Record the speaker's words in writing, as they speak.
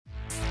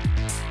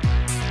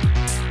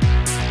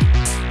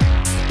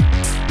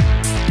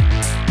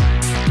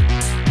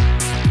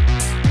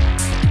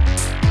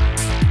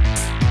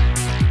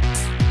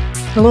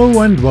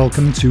Hello and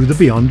welcome to the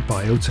Beyond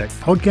Biotech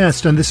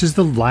podcast, and this is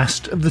the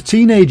last of the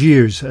teenage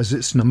years as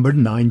it's number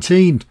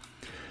 19.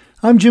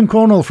 I'm Jim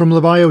Cornell from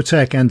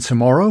Biotech, and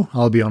tomorrow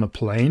I'll be on a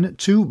plane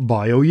to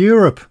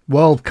Bio-Europe.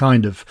 Well,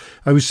 kind of.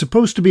 I was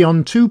supposed to be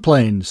on two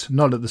planes,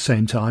 not at the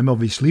same time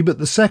obviously, but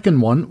the second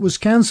one was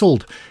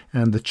cancelled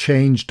and the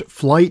changed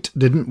flight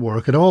didn't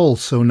work at all,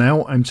 so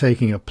now I'm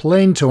taking a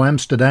plane to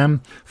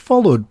Amsterdam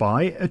followed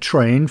by a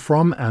train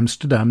from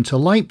Amsterdam to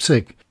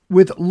Leipzig,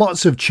 with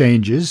lots of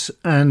changes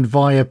and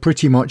via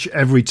pretty much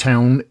every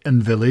town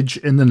and village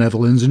in the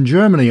Netherlands and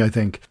Germany, I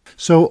think.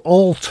 So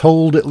all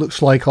told, it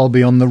looks like I'll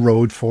be on the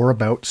road for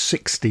about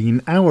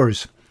 16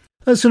 hours.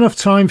 That's enough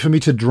time for me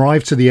to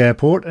drive to the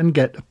airport and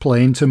get a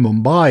plane to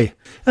Mumbai.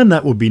 And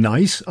that would be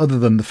nice, other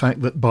than the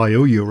fact that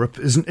Bio-Europe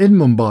isn't in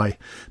Mumbai.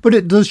 But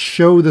it does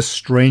show the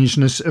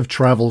strangeness of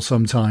travel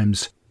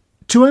sometimes.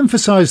 To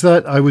emphasise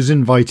that, I was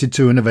invited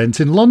to an event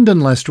in London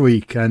last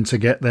week, and to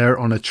get there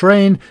on a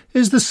train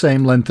is the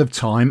same length of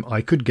time I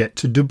could get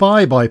to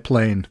Dubai by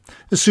plane,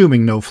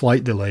 assuming no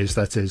flight delays,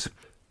 that is.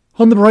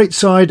 On the bright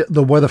side,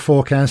 the weather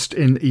forecast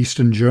in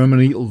eastern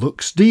Germany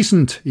looks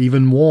decent,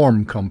 even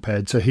warm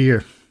compared to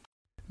here.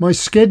 My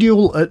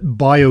schedule at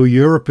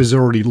Bio-Europe is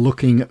already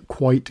looking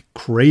quite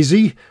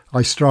crazy.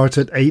 I start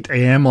at 8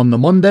 AM on the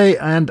Monday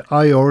and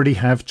I already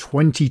have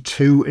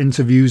 22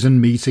 interviews and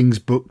meetings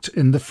booked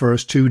in the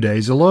first 2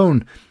 days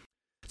alone.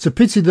 It's a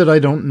pity that I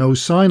don't know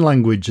sign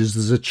language, as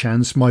there's a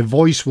chance my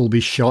voice will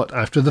be shot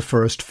after the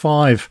first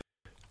 5.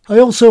 I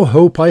also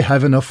hope I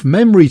have enough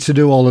memory to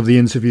do all of the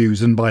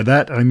interviews, and by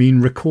that I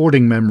mean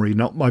recording memory,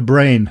 not my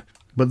brain.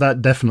 But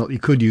that definitely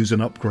could use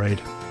an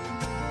upgrade.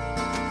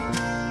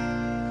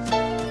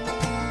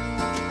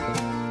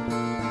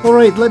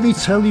 Alright, let me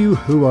tell you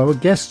who our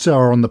guests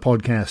are on the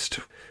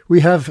podcast. We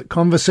have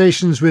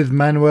conversations with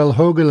Manuel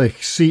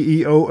Hogelich,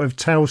 CEO of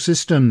Tau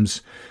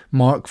Systems,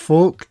 Mark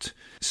Vogt,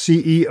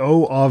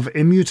 CEO of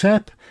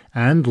Immutep,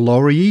 and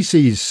Laura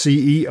Yeases,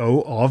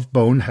 CEO of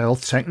Bone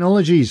Health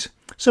Technologies.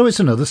 So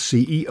it's another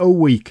CEO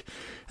week.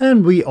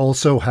 And we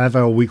also have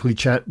our weekly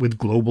chat with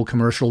global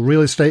commercial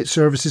real estate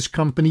services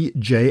company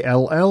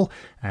JLL,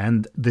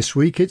 and this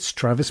week it's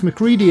Travis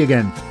McCready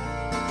again.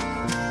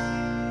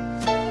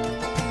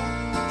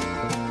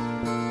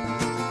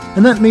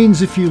 And that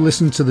means if you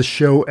listen to the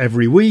show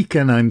every week,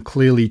 and I'm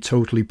clearly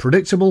totally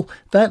predictable,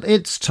 that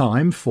it's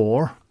time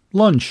for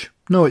lunch.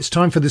 No, it's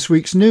time for this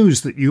week's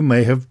news that you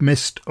may have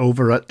missed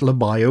over at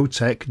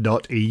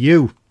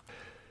biotech.eu.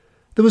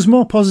 There was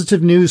more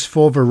positive news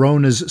for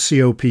Verona's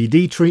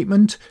COPD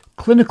treatment,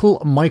 Clinical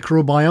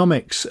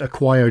Microbiomics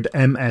acquired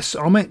MS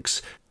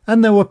Omics,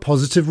 and there were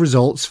positive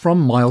results from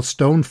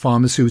Milestone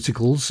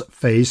Pharmaceuticals'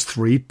 Phase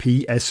 3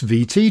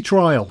 PSVT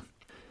trial.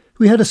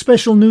 We had a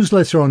special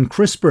newsletter on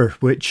CRISPR,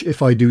 which,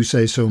 if I do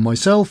say so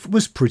myself,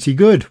 was pretty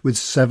good, with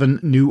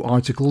 7 new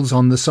articles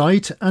on the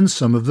site and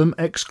some of them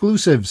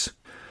exclusives.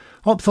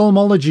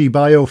 Ophthalmology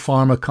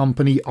biopharma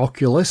company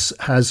Oculus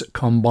has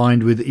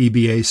combined with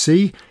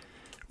EBAC.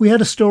 We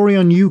had a story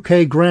on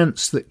UK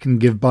grants that can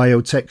give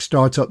biotech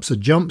startups a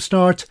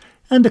jumpstart,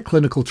 and a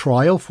clinical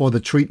trial for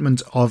the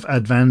treatment of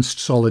advanced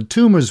solid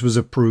tumours was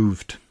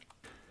approved.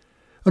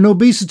 An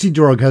obesity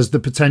drug has the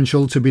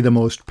potential to be the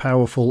most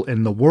powerful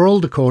in the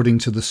world, according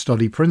to the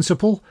study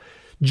principle.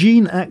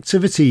 Gene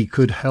activity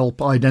could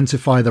help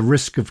identify the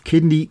risk of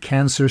kidney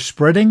cancer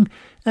spreading,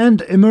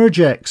 and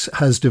Emergex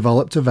has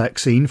developed a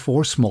vaccine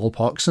for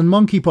smallpox and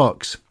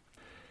monkeypox.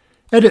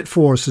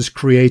 EditForce has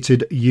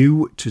created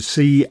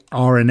U-to-C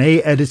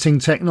RNA editing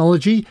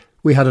technology.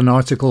 We had an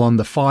article on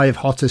the 5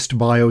 hottest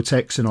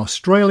biotechs in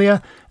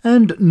Australia,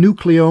 and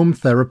Nucleome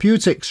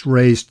Therapeutics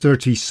raised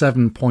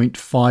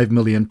 £37.5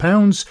 million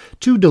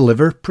to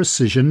deliver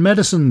precision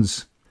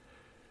medicines.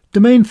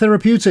 Domain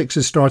Therapeutics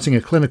is starting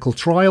a clinical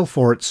trial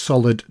for its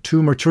solid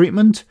tumour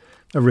treatment.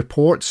 A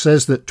report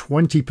says that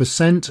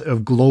 20%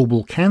 of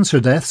global cancer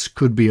deaths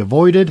could be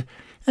avoided,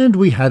 and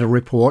we had a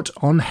report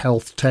on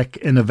Health Tech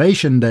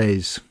Innovation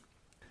Days.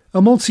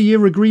 A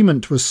multi-year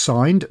agreement was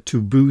signed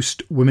to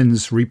boost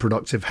women's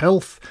reproductive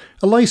health.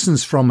 A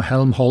license from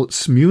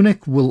Helmholtz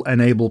Munich will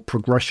enable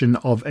progression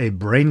of a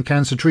brain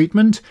cancer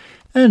treatment,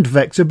 and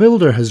Vector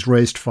Builder has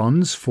raised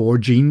funds for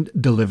gene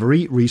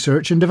delivery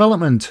research and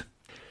development.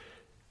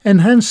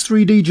 Enhanced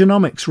 3D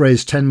Genomics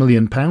raised £10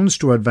 million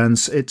to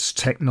advance its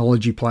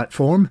technology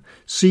platform.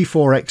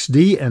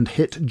 C4XD and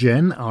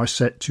HitGen are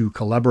set to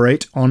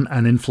collaborate on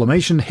an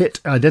inflammation hit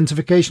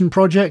identification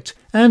project,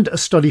 and a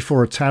study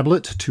for a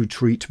tablet to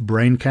treat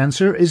brain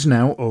cancer is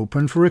now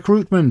open for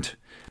recruitment.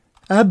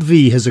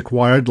 AbbVie has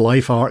acquired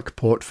LifeArc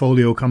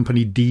portfolio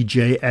company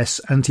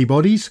DJS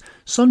Antibodies,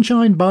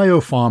 Sunshine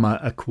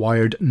Biopharma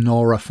acquired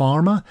Nora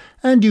Pharma,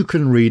 and you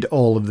can read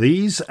all of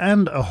these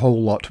and a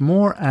whole lot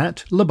more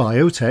at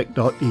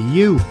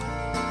lebiotech.eu.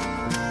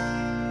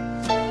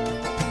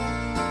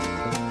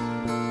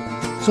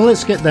 So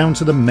let's get down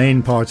to the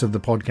main part of the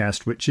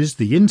podcast, which is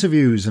the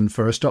interviews. And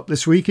first up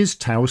this week is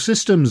Tau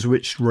Systems,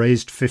 which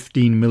raised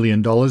 $15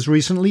 million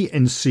recently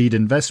in seed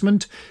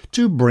investment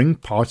to bring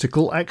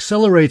particle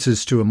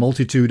accelerators to a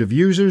multitude of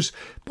users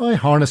by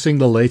harnessing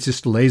the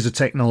latest laser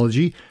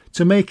technology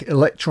to make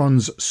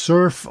electrons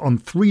surf on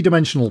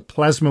three-dimensional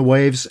plasma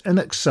waves and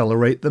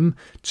accelerate them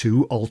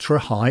to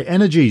ultra-high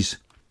energies.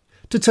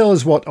 To tell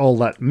us what all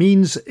that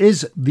means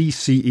is the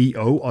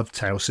CEO of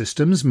Tau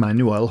Systems,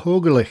 Manuel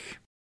Hogerlich.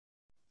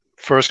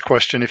 First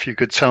question, if you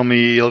could tell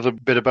me a little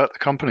bit about the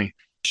company.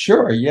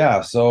 Sure,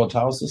 yeah. So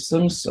Tau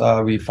Systems,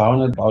 we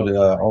founded about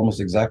almost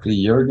exactly a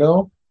year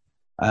ago,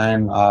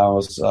 and I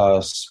was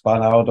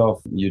spun out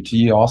of UT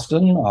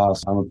Austin.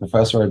 I'm a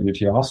professor at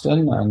UT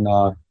Austin,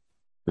 and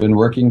been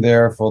working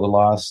there for the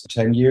last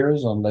 10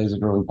 years on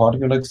laser-driven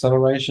particle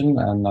acceleration.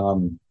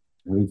 And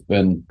we've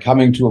been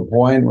coming to a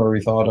point where we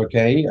thought,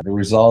 okay, the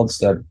results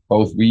that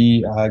both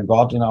we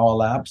got in our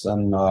labs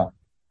and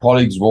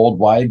colleagues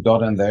worldwide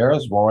got in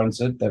theirs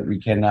warrants it that we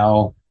can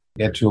now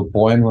get to a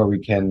point where we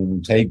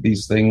can take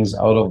these things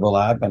out of the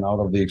lab and out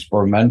of the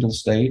experimental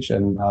stage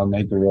and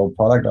make a real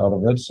product out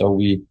of it. So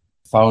we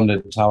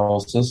founded Tau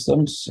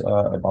Systems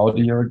about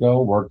a year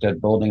ago, worked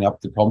at building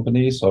up the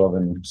company sort of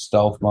in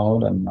stealth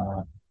mode, and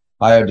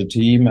hired a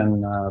team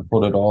and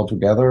put it all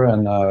together.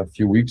 And a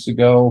few weeks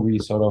ago, we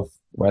sort of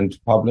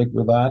went public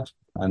with that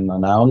and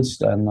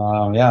announced. And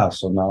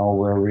so now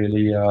we're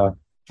really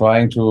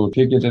trying to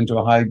kick it into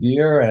a high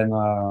gear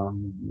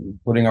and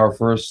putting our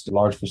first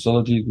large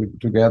facility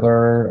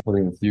together,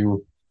 putting a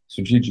few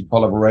strategic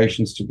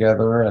collaborations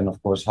together, and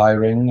of course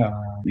hiring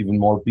even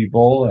more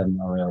people. And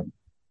our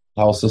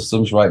Tau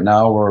Systems right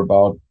now, we're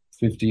about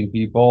 15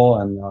 people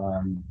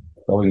and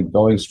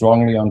going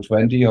strongly on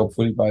 20,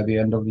 hopefully by the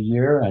end of the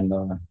year, and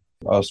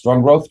a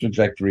strong growth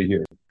trajectory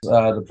here.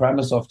 The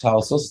premise of Tau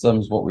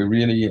Systems, what we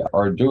really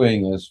are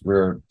doing is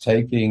we're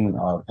taking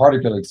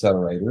particle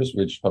accelerators,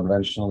 which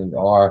conventionally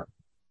are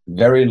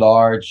very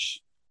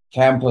large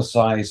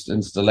campus-sized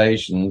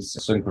installations,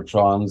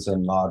 synchrotrons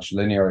and large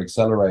linear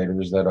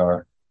accelerators that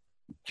are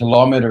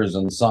kilometers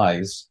in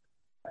size,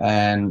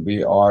 and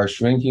we are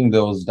shrinking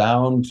those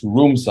down to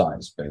room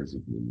size,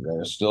 basically.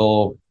 They're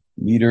still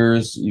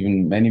meters,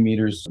 even many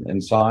meters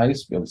in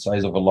size, the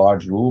size of a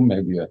large room,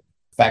 maybe a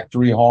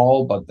factory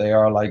hall, but they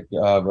are like,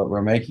 but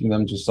we're making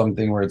them to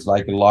something where it's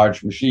like a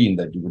large machine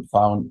that you would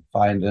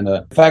find in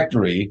a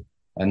factory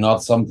and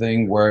not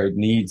something where it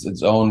needs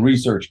its own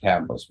research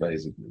campus,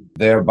 basically.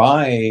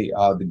 Thereby,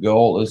 the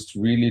goal is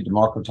to really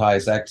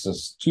democratize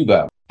access to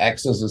them.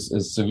 Access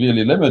is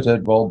severely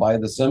limited, well, by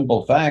the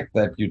simple fact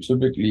that you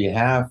typically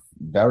have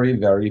very,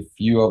 very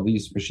few of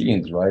these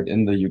machines, right?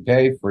 In the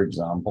UK, for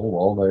example,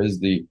 well, there is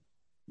the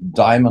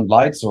diamond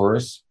light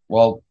source.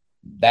 Well,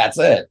 that's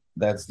it.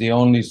 That's the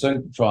only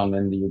synchrotron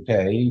in the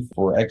UK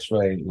for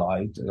X-ray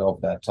light of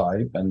that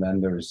type. And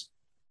then there's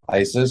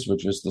ISIS,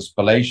 which is the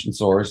spallation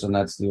source, and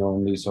that's the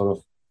only sort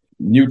of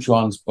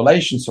neutron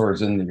spallation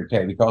source in the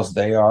UK, because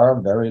they are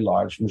very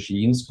large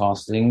machines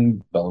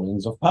costing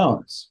billions of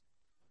pounds.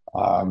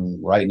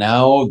 Right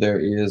now, there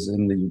is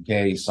in the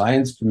UK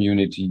science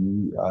community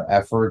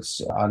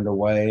efforts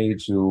underway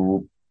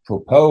to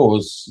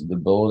propose the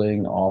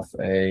building of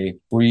a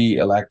free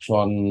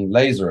electron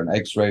laser, an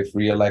X-ray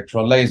free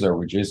electron laser,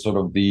 which is sort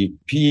of the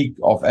peak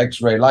of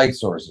X-ray light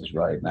sources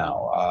right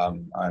now.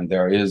 And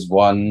there is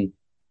one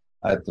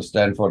at the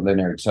Stanford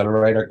Linear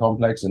Accelerator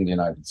Complex in the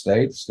United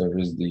States. There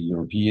is the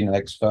European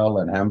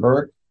XFEL in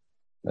Hamburg.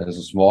 There's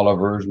a smaller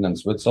version in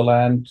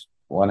Switzerland,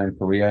 one in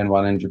Korea and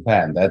one in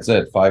Japan. That's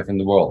it, 5 in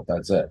the world.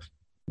 That's it.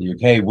 The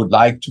UK would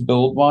like to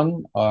build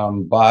one,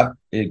 but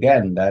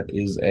again, that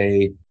is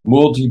a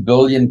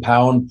multi-billion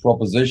pound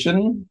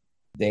proposition.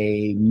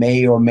 They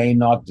may or may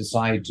not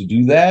decide to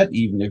do that.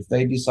 Even if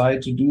they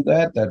decide to do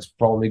that, that's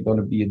probably going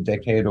to be a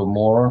decade or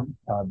more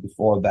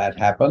before that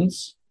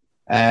happens.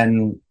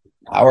 And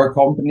our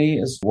company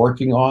is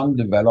working on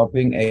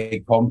developing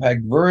a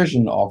compact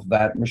version of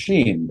that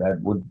machine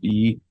that would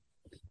be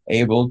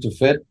able to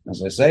fit,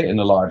 as I say, in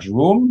a large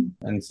room.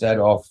 Instead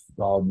of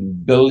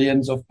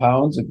billions of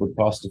pounds, it would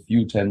cost a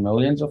few 10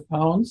 millions of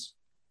pounds.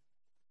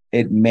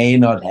 It may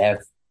not have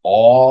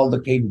all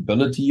the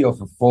capability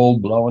of a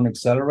full-blown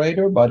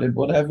accelerator, but it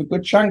would have a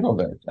good chunk of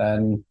it.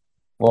 And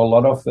for a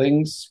lot of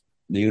things,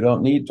 you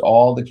don't need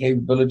all the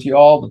capability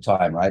all the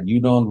time, right? You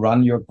don't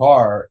run your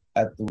car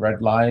at the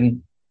red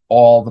line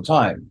all the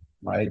time,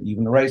 right?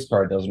 Even a race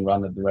car doesn't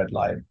run at the red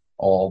light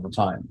all the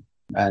time.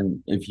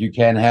 And if you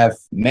can have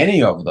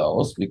many of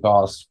those,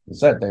 because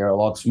as I said, they are a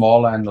lot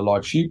smaller and a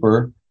lot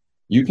cheaper,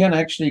 you can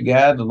actually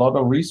get a lot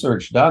of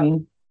research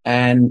done,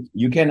 and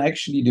you can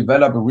actually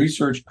develop a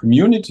research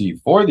community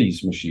for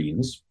these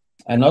machines.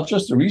 And not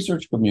just a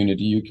research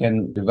community, you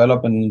can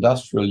develop an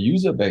industrial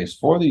user base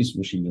for these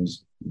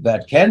machines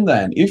that can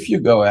then, if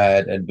you go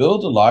ahead and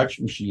build a large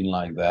machine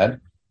like that,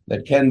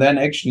 that can then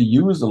actually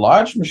use a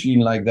large machine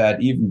like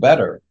that even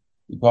better,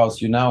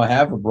 because you now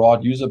have a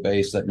broad user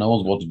base that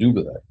knows what to do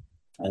with it.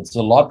 It's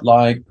a lot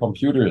like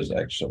computers,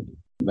 actually.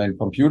 When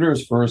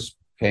computers first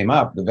came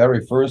up, the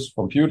very first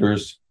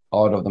computers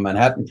out of the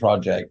Manhattan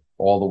Project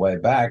all the way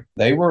back,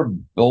 they were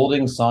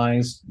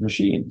building-sized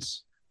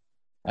machines.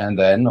 And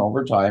then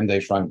over time, they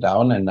shrunk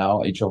down, and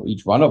now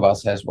each one of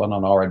us has one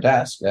on our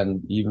desk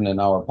and even in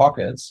our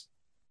pockets.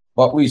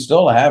 But we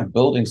still have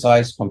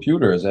building-sized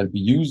computers, and we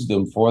use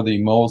them for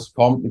the most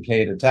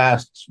complicated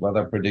tasks,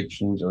 weather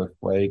predictions,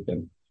 earthquake,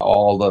 and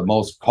all the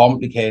most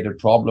complicated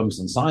problems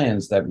in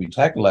science that we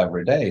tackle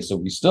every day. So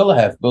we still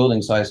have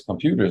building-sized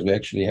computers. We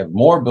actually have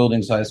more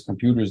building-sized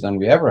computers than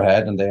we ever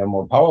had, and they are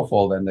more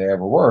powerful than they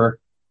ever were.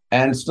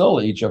 And still,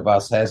 each of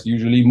us has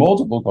usually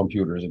multiple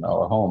computers in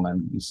our home.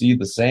 And you see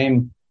the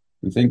same,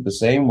 we think the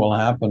same will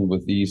happen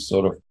with these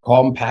sort of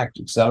compact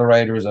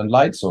accelerators and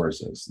light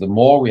sources. The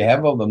more we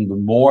have of them, the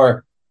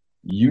more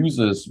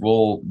uses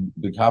will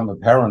become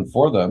apparent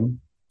for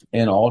them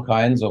in all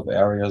kinds of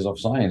areas of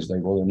science. They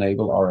will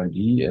enable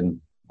R&D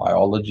in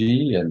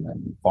biology and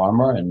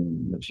pharma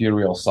and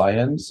material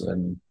science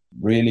and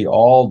really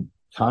all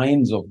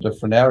kinds of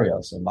different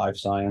areas in life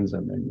science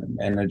and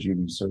energy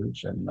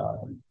research. And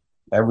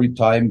every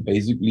time,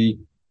 basically,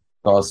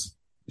 because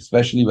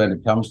especially when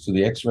it comes to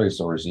the X-ray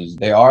sources,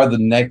 they are the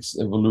next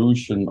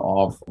evolution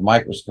of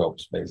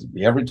microscopes,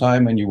 basically. Every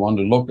time when you want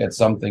to look at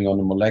something on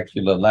a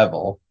molecular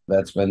level,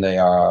 that's when they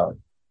are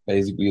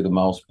basically the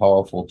most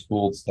powerful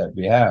tools that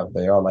we have.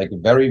 They are like a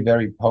very,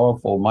 very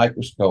powerful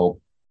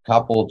microscope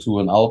coupled to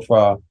an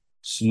ultra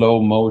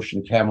slow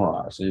motion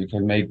camera. So you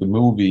can make a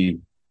movie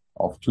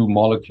of two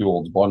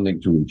molecules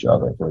bonding to each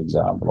other, for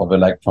example, of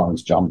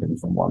electrons jumping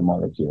from one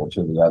molecule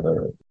to the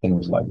other,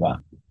 things like that.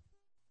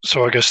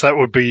 So I guess that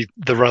would be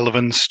the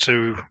relevance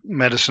to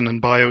medicine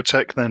and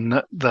biotech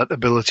then, that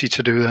ability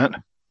to do that.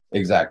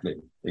 Exactly.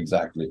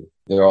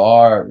 There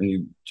are, when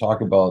you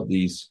talk about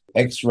these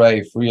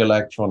X-ray free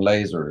electron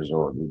lasers,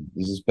 or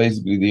this is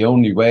basically the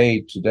only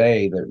way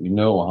today that we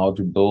know how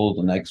to build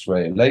an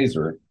X-ray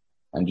laser.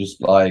 And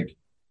just like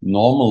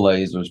normal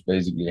lasers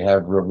basically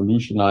have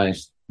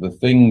revolutionized the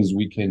things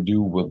we can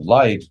do with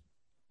light,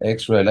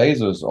 X-ray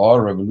lasers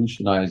are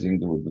revolutionizing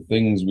the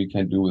things we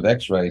can do with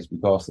X-rays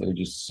because they're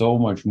just so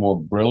much more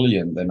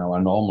brilliant than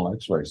our normal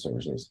X-ray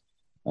sources.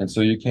 And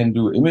so you can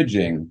do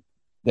imaging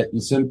that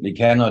you simply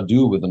cannot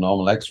do with a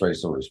normal X-ray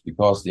source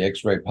because the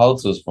X-ray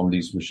pulses from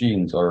these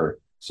machines are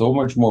so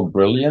much more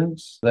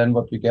brilliant than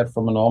what we get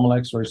from a normal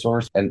X-ray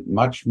source and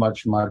much,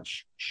 much,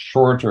 much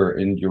shorter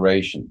in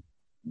duration.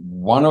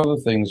 One of the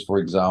things, for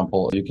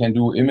example, you can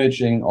do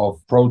imaging of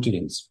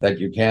proteins that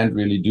you can't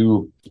really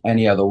do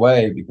any other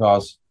way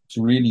because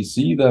to really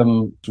see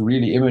them, to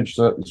really image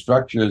certain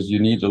structures, you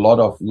need a lot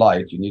of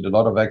light, you need a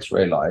lot of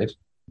X-ray light.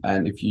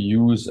 And if you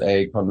use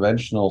a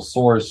conventional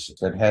source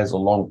that has a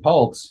long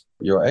pulse,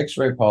 your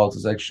X-ray pulse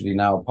is actually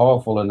now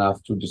powerful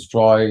enough to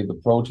destroy the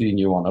protein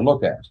you want to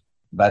look at.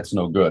 That's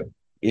no good.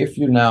 If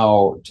you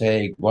now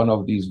take one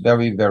of these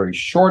very, very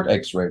short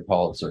X-ray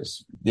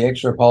pulses, the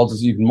X-ray pulse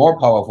is even more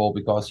powerful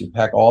because you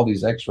pack all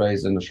these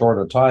X-rays in a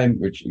shorter time,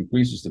 which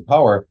increases the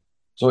power.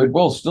 So it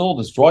will still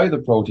destroy the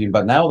protein,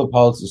 but now the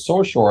pulse is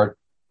so short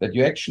that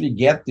you actually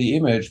get the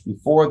image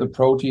before the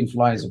protein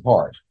flies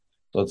apart.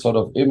 So it's sort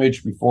of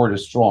image before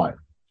destroy.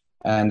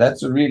 And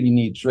that's a really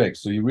neat trick.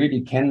 So you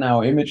really can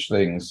now image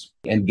things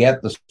and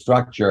get the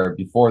structure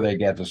before they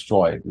get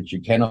destroyed, which you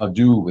cannot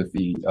do with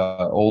the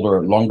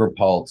older, longer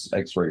pulse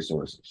X-ray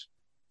sources.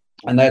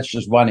 And that's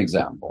just one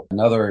example.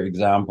 Another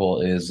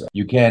example is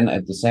you can,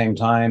 at the same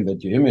time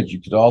that you image, you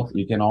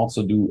can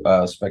also do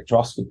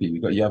spectroscopy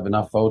because you have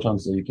enough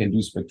photons that you can do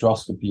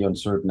spectroscopy on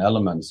certain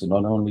elements. So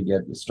not only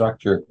get the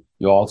structure,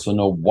 you also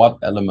know what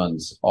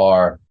elements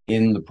are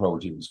in the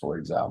proteins, for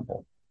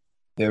example.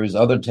 There is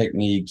other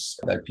techniques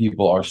that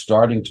people are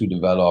starting to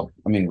develop.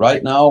 I mean,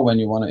 right now, when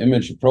you want to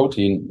image a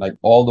protein, like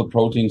all the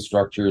protein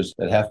structures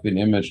that have been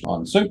imaged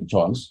on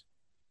synchrotrons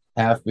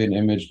have been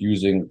imaged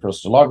using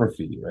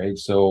crystallography, right?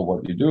 So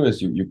what you do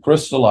is you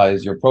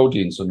crystallize your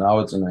protein. So now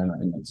it's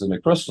in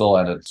a crystal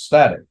and it's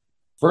static.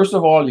 First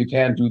of all, you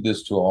can't do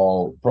this to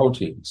all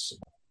proteins.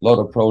 A lot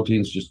of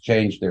proteins just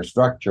change their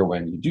structure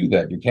when you do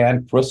that. You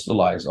can't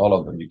crystallize all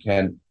of them. You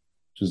can,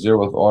 to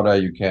zeroth order,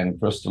 you can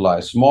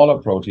crystallize smaller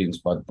proteins,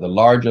 but the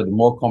larger, the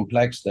more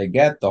complex they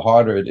get, the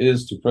harder it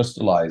is to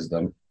crystallize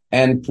them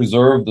and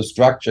preserve the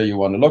structure you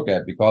want to look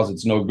at, because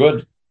it's no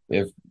good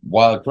if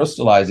while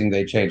crystallizing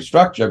they change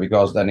structure,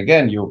 because then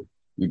again you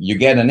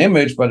get an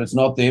image, but it's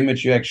not the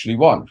image you actually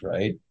want,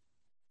 right?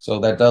 So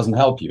that doesn't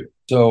help you.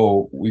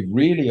 So we've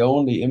really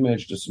only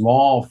imaged a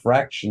small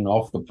fraction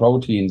of the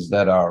proteins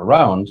that are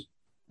around.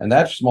 And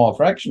that small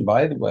fraction,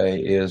 by the way,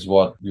 is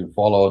what you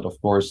followed,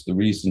 of course, the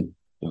recent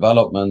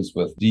developments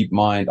with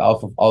DeepMind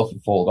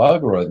AlphaFold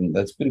algorithm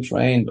that's been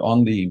trained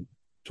on the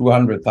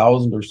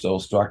 200,000 or so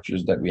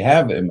structures that we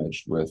have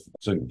imaged with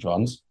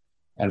synchrotrons.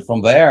 And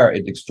from there,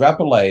 it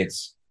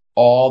extrapolates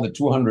all the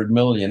 200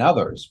 million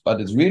others,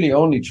 but it's really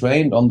only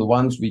trained on the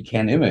ones we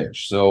can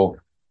image. So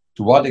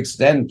to what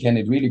extent can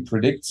it really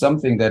predict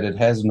something that it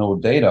has no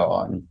data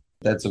on?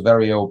 That's a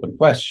very open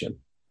question.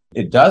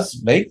 it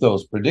does make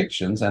those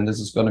predictions, and this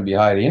is going to be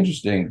highly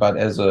interesting. But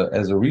as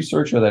a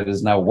researcher that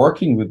is now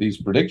working with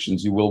these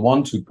predictions, you will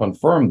want to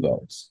confirm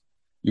those.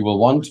 You will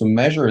want to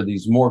measure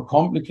these more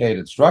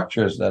complicated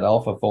structures that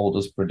AlphaFold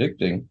is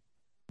predicting.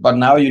 But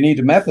now you need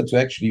a method to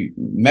actually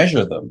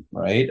measure them,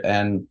 right?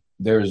 And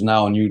there's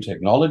now new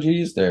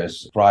technologies.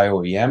 There's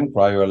cryo-EM,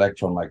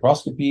 cryo-electron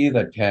microscopy,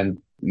 that can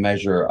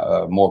measure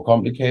more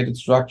complicated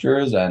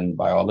structures. And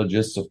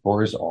biologists, of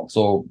course,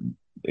 also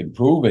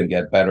improve and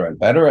get better and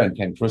better and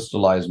can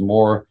crystallize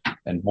more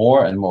and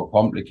more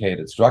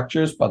complicated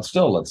structures. But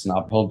still, it's an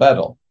uphill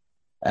battle.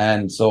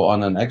 And so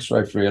on an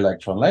X-ray free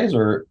electron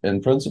laser,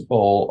 in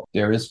principle,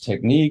 there is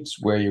techniques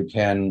where you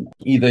can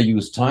either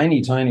use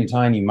tiny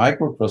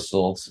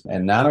microcrystals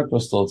and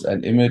nanocrystals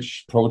and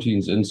image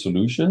proteins in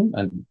solution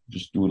and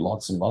just do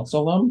lots and lots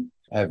of them,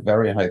 have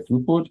very high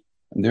throughput.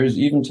 And there's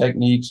even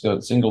techniques,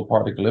 single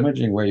particle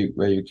imaging, where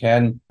you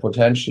can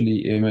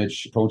potentially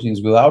image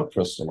proteins without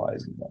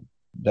crystallizing them.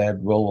 That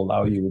will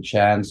allow you a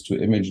chance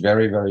to image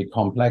very, very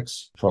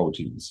complex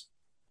proteins.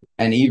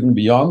 And even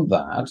beyond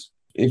that,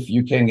 if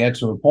you can get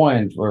to a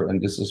point where,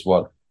 and this is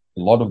what a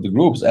lot of the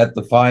groups at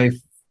the 5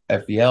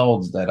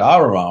 FELs that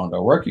are around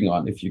are working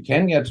on, if you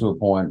can get to a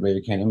point where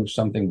you can image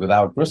something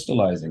without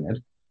crystallizing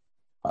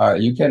it,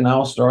 you can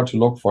now start to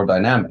look for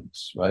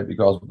dynamics, right?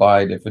 Because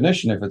by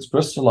definition, if it's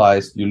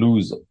crystallized, you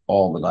lose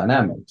all the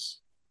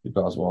dynamics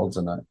because, well, it's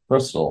in a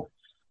crystal.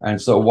 And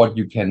so what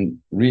you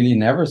can really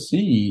never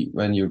see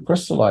when you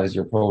crystallize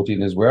your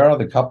protein is where are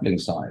the coupling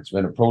sites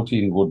when a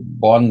protein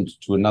would bond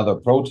to another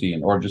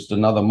protein or just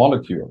another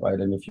molecule, right?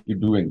 And if you're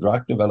doing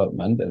drug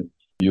development, and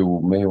you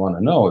may want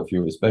to know,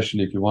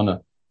 especially if you want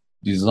to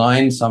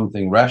design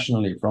something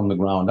rationally from the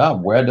ground up,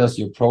 where does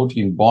your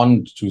protein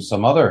bond to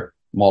some other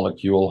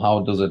molecule?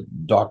 How does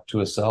it dock to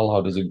a cell?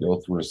 How does it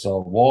go through a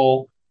cell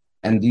wall?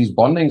 And these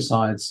bonding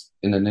sites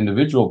in an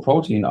individual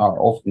protein are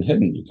often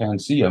hidden. You can't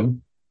see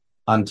them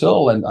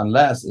until and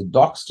unless it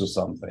docks to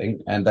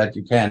something, and that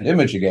you can't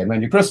image again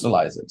when you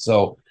crystallize it.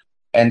 So,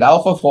 and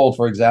AlphaFold,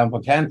 for example,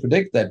 can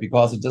predict that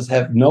because it does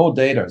have no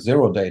data,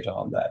 zero data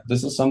on that.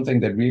 This is something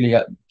that really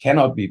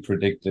cannot be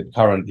predicted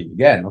currently.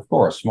 Again, of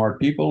course, smart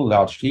people,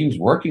 large teams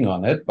working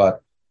on it,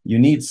 but you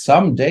need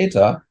some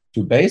data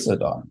to base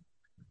it on.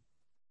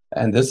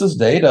 And this is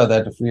data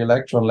that the free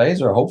electron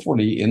laser,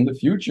 hopefully in the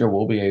future,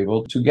 will be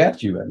able to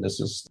get you. And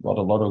this is what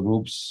a lot of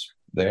groups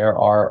there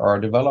are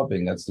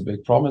developing. That's the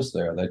big promise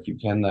there, that you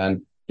can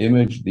then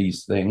image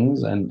these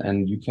things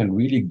and you can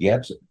really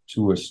get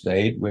to a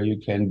state where you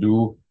can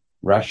do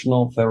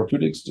rational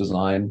therapeutics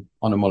design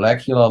on a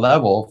molecular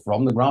level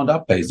from the ground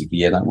up,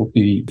 basically. And that would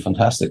be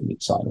fantastically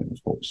exciting,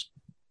 of course.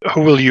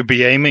 Who will you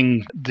be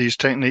aiming these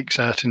techniques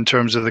at in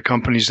terms of the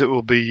companies that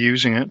will be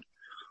using it?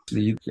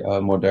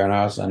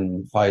 Moderna's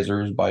and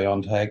Pfizer's,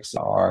 Biotech's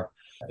are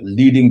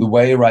leading the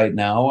way right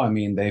now. I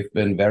mean, they've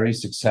been very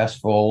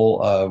successful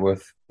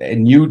with a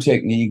new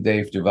technique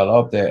they've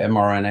developed, their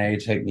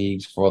mRNA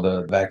techniques for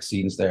the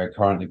vaccines they're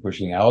currently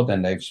pushing out.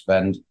 And they've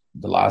spent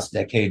the last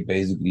decade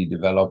basically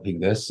developing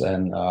this.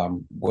 And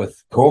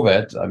with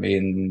COVID,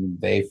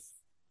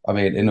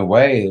 in a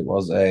way, it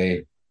was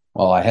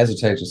I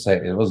hesitate to say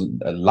it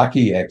wasn't a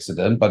lucky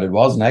accident, but it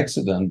was an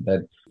accident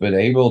that been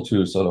able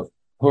to sort of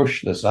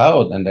push this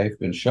out. And they've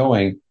been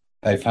showing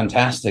a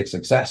fantastic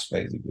success,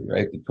 basically,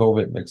 right? The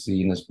COVID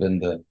vaccine has been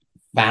the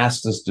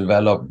fastest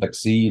developed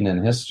vaccine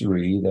in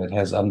history that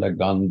has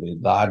undergone the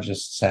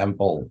largest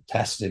sample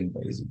testing,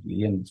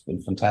 basically, and it's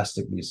been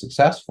fantastically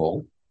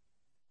successful.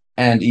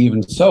 And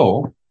even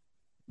so,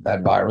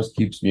 that virus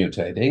keeps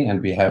mutating, and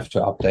we have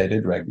to update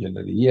it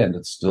regularly, and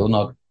it's still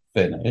not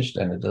finished,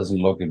 and it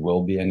doesn't look it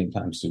will be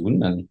anytime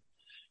soon. And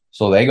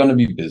so they're going to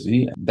be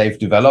busy. They've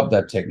developed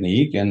that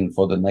technique, and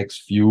for the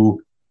next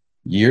few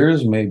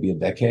years, maybe a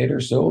decade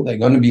or so, they're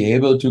going to be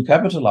able to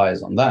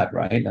capitalize on that,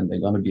 right? And they're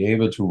going to be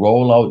able to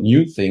roll out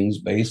new things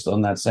based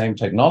on that same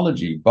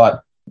technology.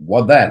 But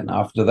what then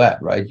after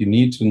that, right? You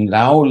need to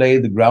now lay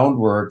the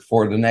groundwork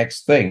for the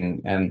next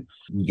thing. And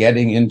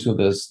getting into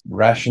this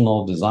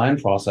rational design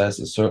process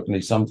is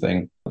certainly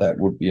something that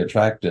would be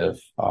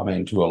attractive.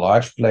 To a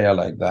large player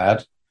like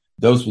that,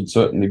 those would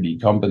certainly be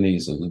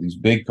companies, or these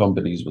big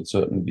companies would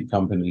certainly be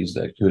companies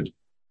that could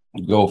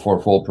go for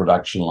a full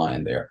production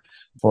line there.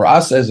 For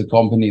us as a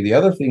company, the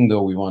other thing,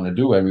 though, we want to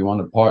do, and we want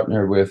to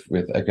partner with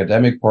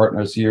academic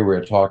partners here.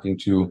 We're talking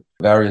to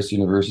various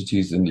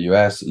universities in the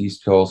US,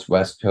 East Coast,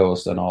 West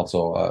Coast, and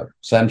also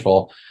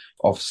Central,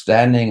 of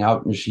standing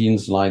out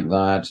machines like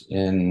that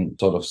in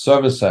sort of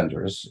service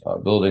centers,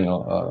 building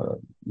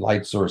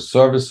light source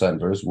service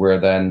centers, where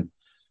then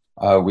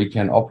we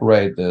can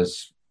operate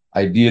this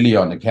ideally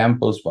on the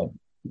campus, but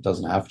it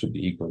doesn't have to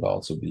be. It could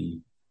also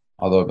be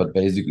other. But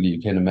basically,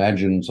 you can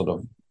imagine sort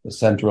of a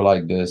center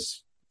like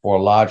this for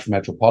a large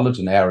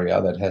metropolitan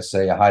area that has,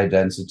 say, a high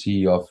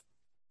density of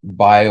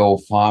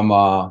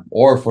biopharma,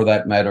 or for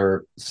that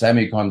matter,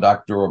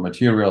 semiconductor or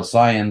material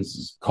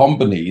science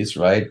companies,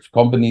 right?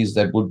 Companies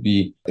that would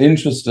be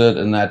interested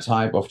in that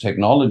type of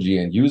technology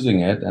and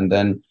using it. And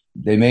then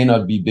They may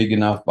not be big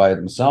enough by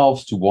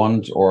themselves to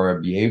want or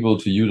be able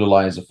to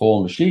utilize a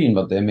full machine,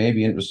 but they may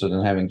be interested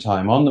in having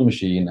time on the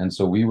machine. And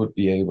so we would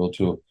be able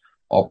to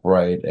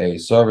operate a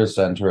service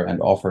center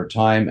and offer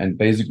time and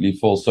basically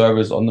full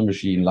service on the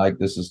machine, like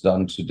this is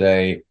done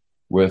today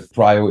with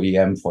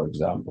cryo-EM, for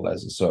example,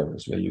 as a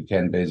service, where you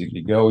can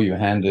basically go, you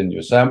hand in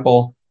your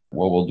sample,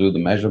 where we'll do the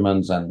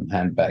measurements and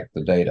hand back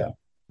the data.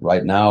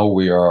 Right now,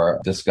 we are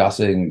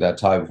discussing that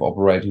type of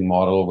operating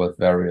model with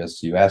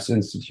various US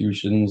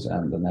institutions,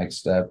 and the next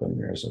step, and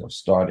we're sort of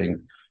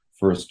starting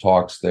first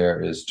talks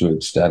there, is to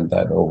extend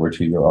that over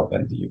to Europe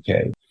and the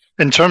UK.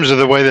 In terms of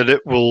the way that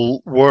it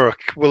will work,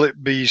 will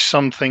it be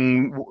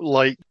something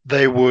like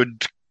they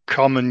would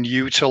come and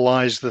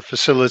utilize the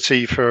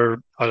facility for,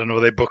 I don't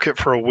know, they book it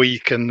for a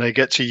week and they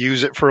get to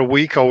use it for a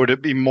week? Or would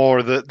it be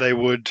more that they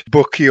would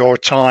book your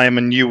time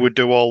and you would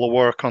do all the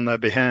work on their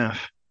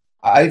behalf?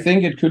 I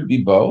think it could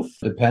be both,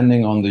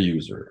 depending on the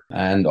user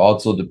and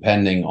also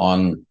depending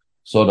on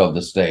sort of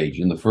the stage.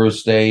 In the first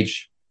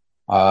stage,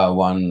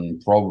 one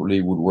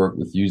probably would work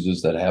with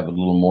users that have a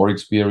little more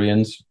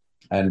experience,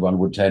 and one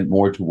would tend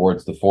more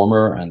towards the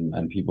former,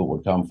 and people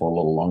would come for a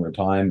little longer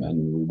time,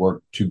 and we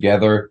work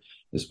together,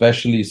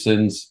 especially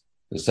since,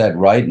 as I said,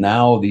 right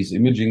now, these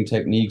imaging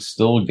techniques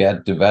still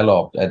get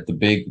developed at the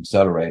big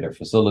accelerator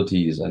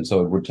facilities. And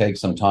so it would take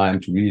some time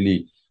to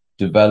really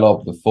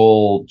develop the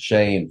full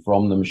chain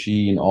from the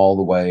machine all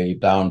the way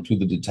down to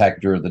the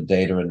detector, the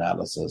data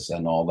analysis,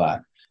 and all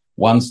that.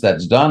 Once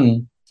that's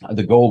done,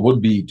 the goal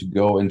would be to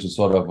go into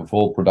sort of a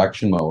full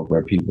production mode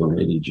where people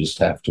really just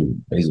have to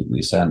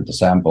basically send the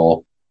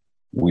sample,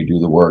 we do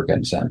the work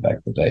and send back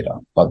the data.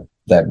 But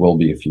that will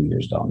be a few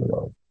years down the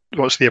road.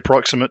 What's the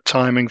approximate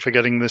timing for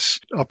getting this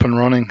up and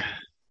running?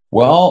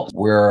 Well,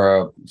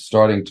 we're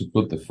starting to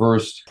put the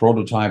first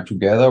prototype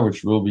together,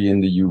 which will be in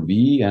the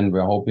UV, and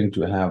we're hoping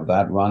to have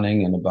that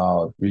running in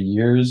about 3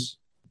 years.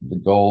 The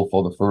goal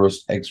for the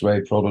first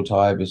X-ray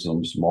prototype is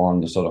more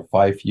on the sort of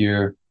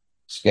 5-year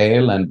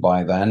scale. And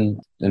by then,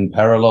 in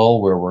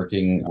parallel, we're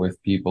working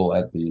with people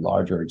at the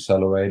larger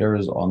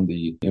accelerators on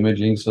the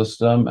imaging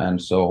system. And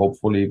so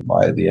hopefully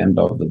by the end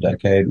of the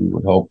decade, we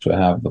would hope to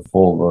have the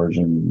full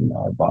version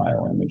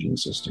bioimaging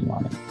system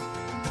running.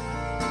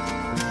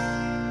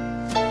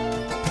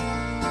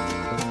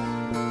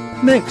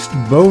 Next,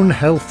 Bone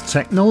Health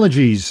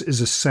Technologies is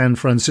a San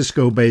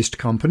Francisco-based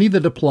company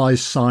that applies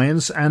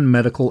science and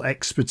medical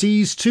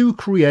expertise to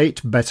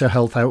create better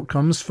health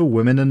outcomes for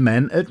women and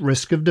men at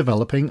risk of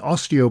developing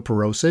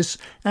osteoporosis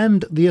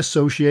and the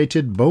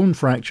associated bone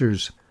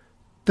fractures.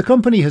 The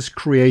company has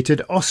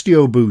created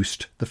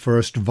OsteoBoost, the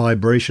first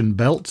vibration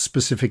belt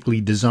specifically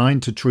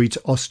designed to treat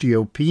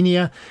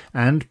osteopenia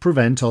and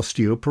prevent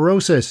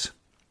osteoporosis.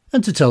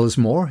 And to tell us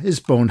more is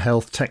Bone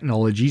Health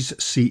Technologies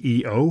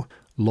CEO,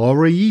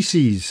 Laura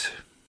Yeases.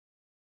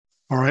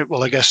 All right.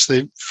 Well, I guess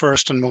the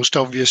first and most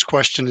obvious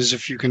question is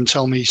if you can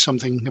tell me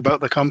something about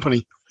the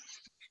company.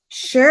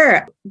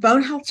 Sure.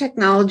 Bone Health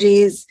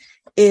Technologies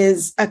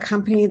is a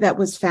company that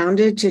was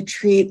founded to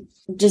treat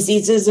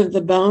diseases of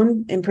the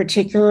bone. In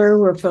particular,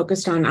 we're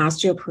focused on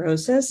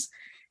osteoporosis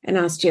and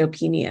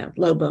osteopenia,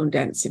 low bone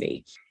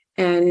density.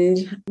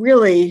 And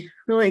really,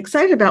 really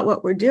excited about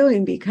what we're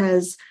doing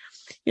because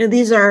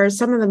these are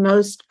some of the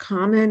most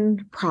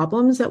common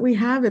problems that we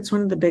have. It's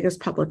one of the biggest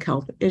public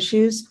health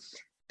issues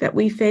that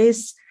we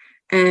face,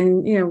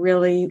 and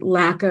really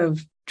lack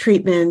of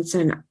treatments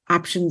and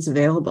options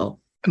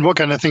available. And what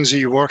kind of things are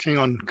you working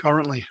on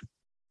currently?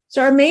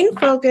 So our main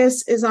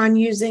focus is on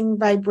using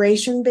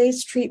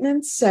vibration-based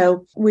treatments.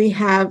 So we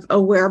have a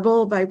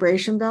wearable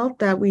vibration belt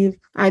that we've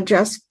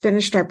just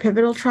finished our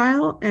pivotal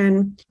trial,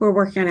 and we're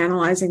working on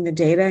analyzing the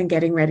data and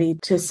getting ready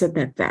to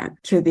submit that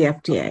to the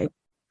FDA.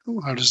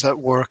 How does that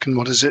work and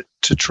what is it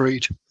to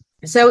treat?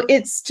 So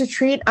it's to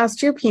treat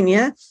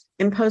osteopenia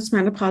in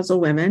postmenopausal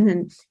women.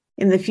 And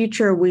in the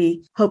future,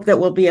 we hope that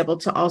we'll be able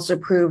to also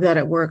prove that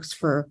it works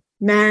for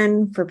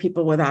men, for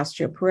people with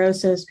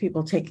osteoporosis,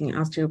 people taking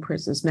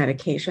osteoporosis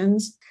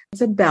medications.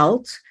 It's a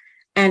belt,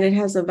 and it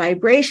has a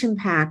vibration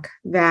pack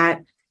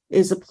that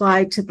is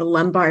applied to the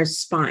lumbar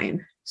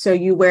spine. So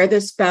you wear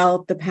this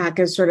belt, the pack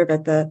is sort of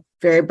at the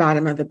very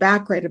bottom of the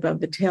back, right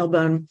above the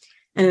tailbone,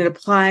 and it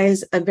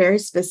applies a very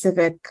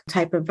specific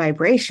type of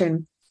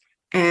vibration.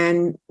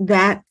 And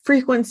that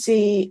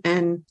frequency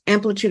and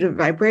amplitude of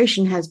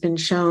vibration has been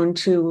shown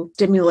to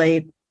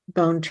stimulate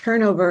bone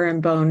turnover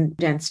and bone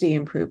density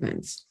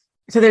improvements.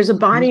 So there's a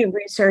body of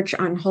research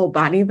on whole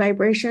body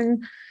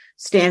vibration,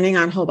 standing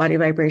on whole body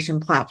vibration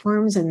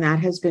platforms, and that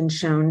has been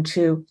shown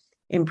to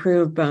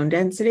improve bone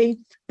density.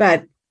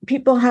 But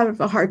people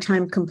have a hard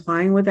time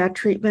complying with that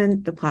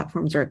treatment. The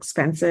platforms are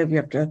expensive. You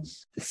have to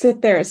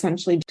sit there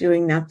essentially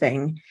doing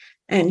nothing.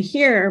 And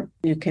here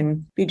you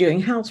can be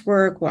doing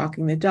housework,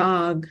 walking the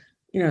dog,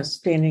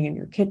 standing in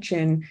your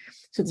kitchen.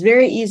 So it's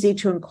very easy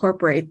to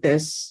incorporate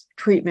this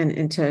treatment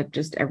into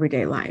just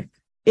everyday life.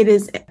 It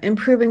is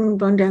improving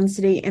bone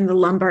density in the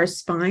lumbar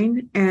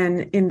spine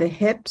and in the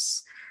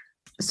hips.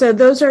 So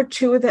those are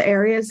two of the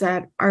areas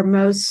that are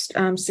most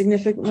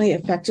significantly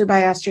affected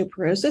by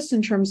osteoporosis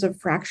in terms of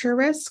fracture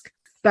risk.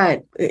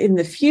 But in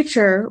the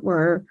future,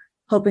 we're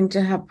hoping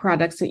to have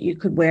products that you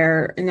could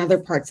wear in other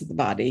parts of the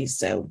body.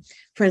 So,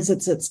 for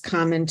instance, it's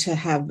common to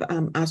have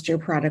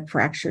osteoporotic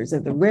fractures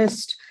of the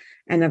wrist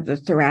and of the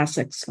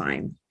thoracic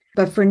spine.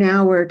 But for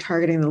now, we're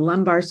targeting the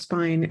lumbar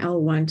spine,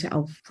 L1 to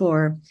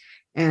L4,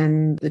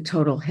 and the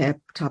total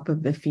hip, top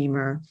of the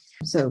femur.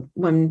 So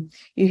when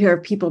you hear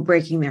of people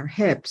breaking their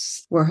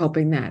hips, we're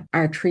hoping that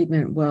our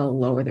treatment will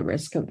lower the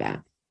risk of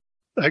that.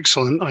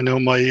 Excellent. I know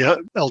my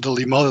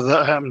elderly mother,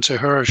 that happened to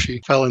her. She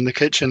fell in the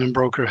kitchen and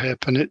broke her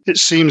hip. And it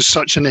seems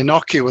such an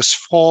innocuous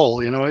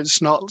fall. You know,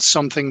 it's not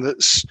something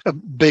that's a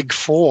big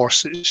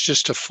force. It's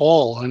just a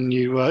fall. And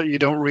you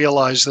don't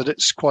realize that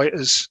it's quite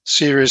as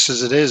serious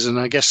as it is. And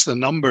I guess the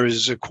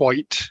numbers are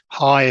quite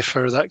high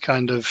for that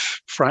kind of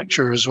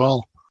fracture as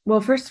well.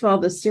 Well, first of all,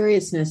 the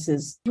seriousness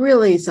is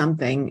really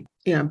something.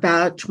 You know,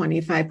 about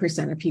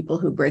 25% of people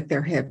who break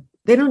their hip,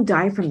 they don't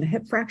die from the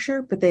hip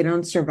fracture, but they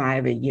don't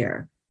survive a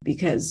year,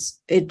 because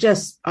it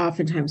just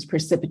oftentimes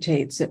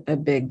precipitates a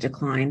big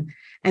decline.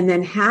 And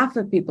then half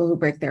of people who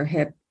break their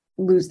hip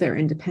lose their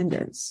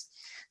independence.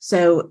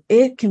 So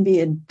it can be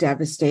a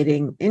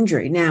devastating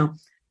injury. Now,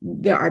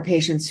 there are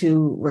patients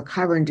who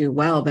recover and do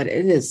well, but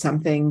it is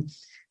something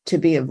to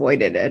be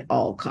avoided at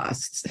all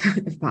costs,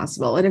 if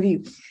possible.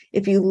 And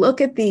if you look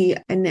at the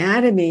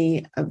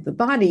anatomy of the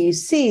body, you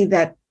see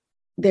that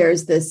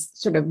there's this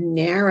sort of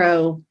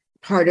narrow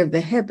part of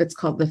the hip. It's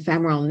called the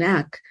femoral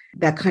neck,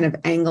 that kind of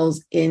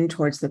angles in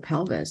towards the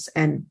pelvis.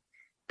 And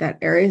that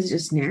area is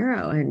just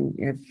narrow. And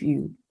if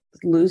you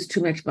lose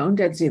too much bone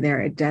density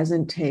there, it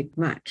doesn't take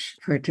much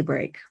for it to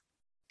break.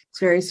 It's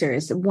very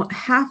serious.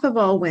 Half of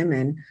all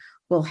women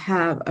will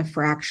have a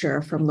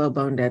fracture from low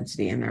bone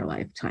density in their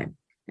lifetime,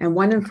 and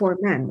 1 in 4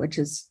 men, which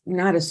is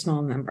not a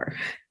small number.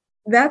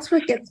 That's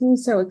what gets me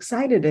so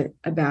excited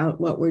about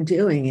what we're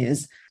doing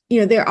is,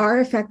 there are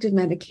effective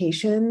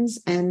medications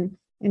and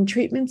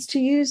treatments to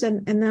use,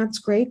 and that's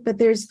great, but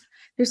there's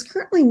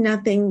currently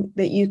nothing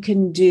that you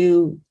can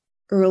do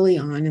early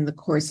on in the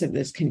course of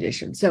this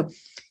condition. So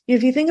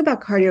if you think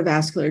about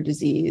cardiovascular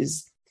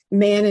disease,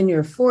 man in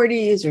your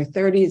 40s or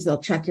 30s,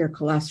 they'll check your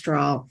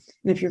cholesterol.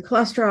 And if your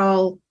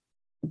cholesterol,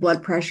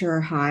 blood pressure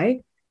are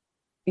high,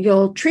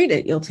 you'll treat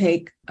it. You'll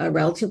take a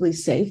relatively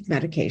safe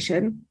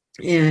medication.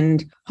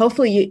 And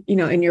hopefully,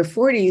 in your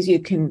 40s, you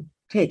can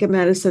take a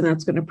medicine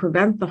that's going to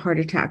prevent the heart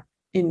attack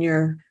in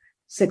your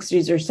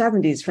 60s or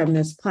 70s from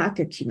this plaque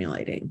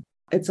accumulating.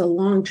 It's a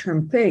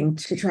long-term thing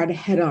to try to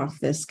head off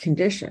this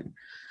condition.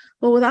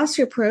 Well, with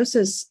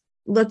osteoporosis,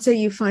 let's say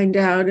you find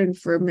out, and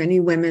for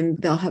many women,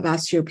 they'll have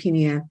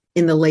osteopenia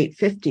in the late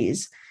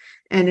 50s.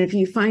 And if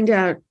you find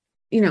out,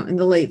 in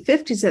the late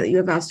 50s that you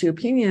have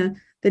osteopenia,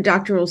 the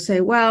doctor will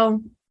say,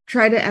 well,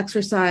 try to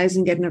exercise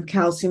and get enough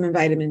calcium and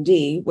vitamin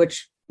D,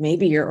 which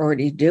maybe you're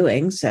already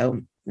doing,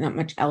 so not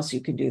much else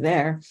you can do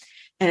there.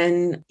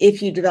 And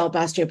if you develop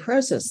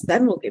osteoporosis,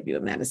 then we'll give you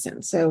a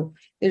medicine. So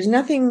there's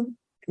nothing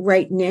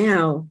right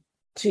now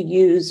to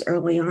use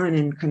early on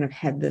and kind of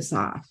head this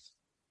off.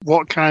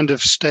 What kind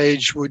of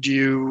stage would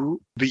you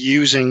be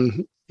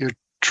using your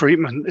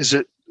treatment? Is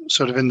it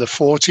sort of in the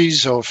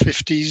 40s or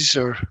 50s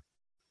or?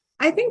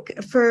 I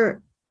think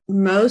for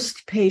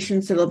most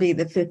patients, it'll be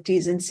the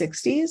 50s and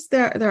 60s.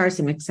 There are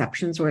some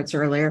exceptions where it's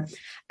earlier.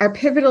 Our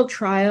pivotal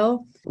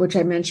trial, which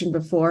I mentioned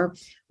before,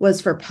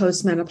 was for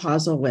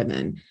postmenopausal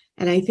women.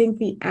 And I think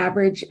the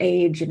average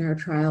age in our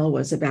trial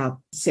was about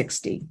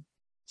 60.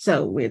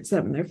 So we had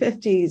some in their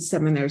 50s,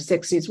 some in their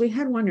 60s. We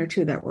had 1 or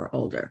 2 that were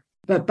older.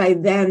 But by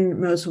then,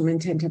 most women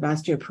tend to have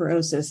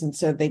osteoporosis. And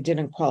so they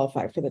didn't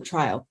qualify for the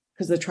trial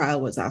because the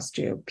trial was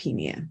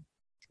osteopenia.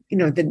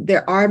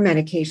 There are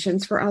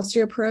medications for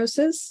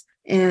osteoporosis,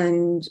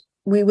 and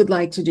we would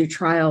like to do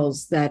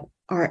trials that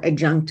are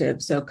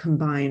adjunctive, so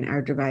combine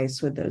our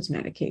device with those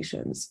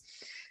medications.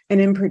 And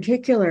in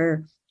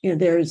particular,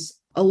 there's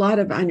a lot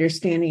of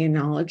understanding and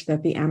knowledge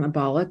that the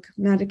anabolic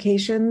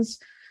medications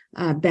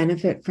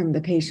benefit from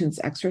the patient's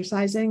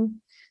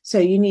exercising. So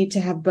you need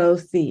to have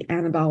both the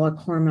anabolic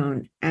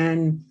hormone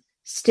and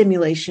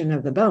stimulation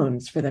of the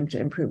bones for them to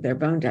improve their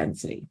bone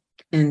density.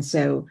 And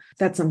so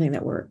that's something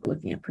that we're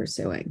looking at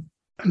pursuing.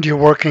 And you're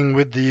working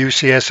with the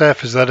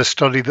UCSF. Is that a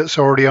study that's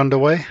already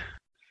underway?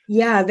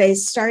 Yeah, they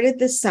started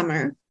this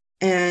summer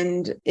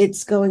and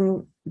it's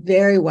going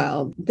very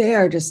well. They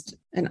are just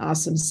an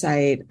awesome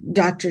site.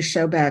 Dr.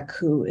 Schobeck,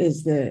 who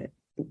is the,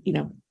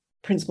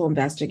 principal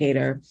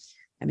investigator,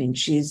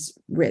 she's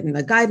written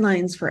the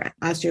guidelines for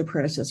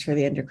osteoporosis for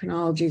the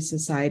Endocrinology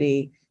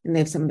Society, and they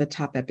have some of the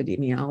top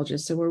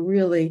epidemiologists. So we're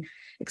really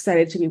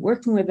excited to be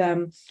working with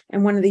them.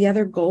 And one of the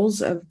other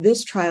goals of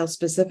this trial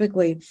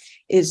specifically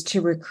is to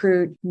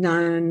recruit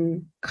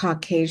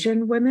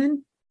non-Caucasian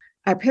women.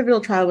 Our pivotal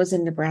trial was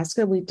in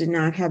Nebraska. We did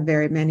not have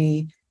very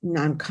many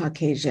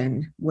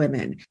non-Caucasian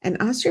women. And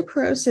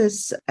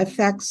osteoporosis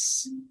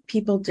affects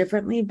people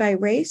differently by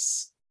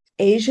race.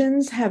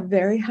 Asians have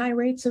very high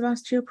rates of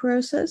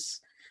osteoporosis.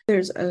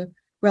 There's a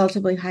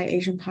relatively high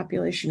Asian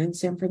population in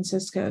San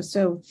Francisco.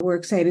 So we're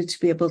excited to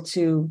be able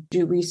to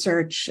do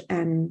research,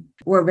 and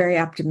we're very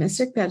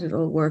optimistic that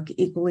it'll work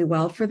equally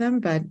well for them,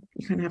 but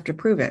you kind of have to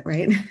prove it,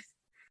 right?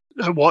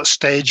 At what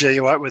stage are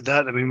you at with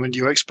that? I mean, when do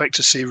you expect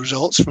to see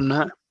results from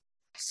that?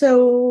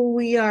 So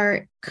we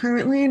are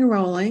currently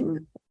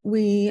enrolling.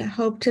 We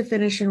hope to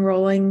finish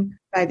enrolling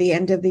by the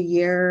end of the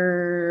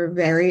year,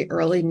 very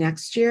early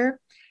next year.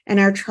 And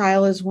our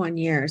trial is 1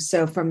 year.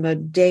 So from the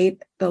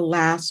date the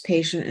last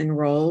patient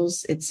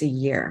enrolls, it's a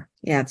year.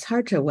 Yeah, it's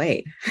hard to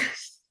wait.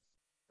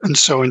 And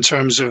so in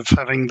terms of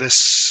having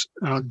this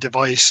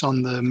device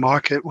on the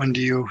market, when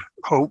do you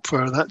hope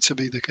for that to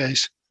be the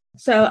case?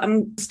 So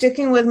I'm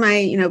sticking with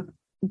my,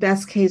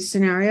 best case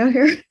scenario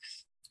here.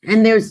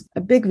 And there's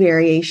a big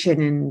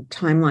variation in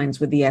timelines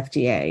with the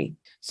FDA.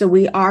 So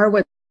we are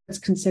what's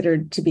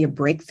considered to be a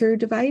breakthrough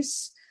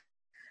device.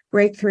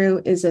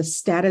 Breakthrough is a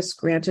status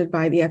granted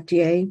by the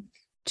FDA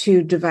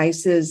to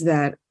devices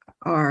that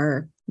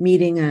are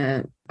meeting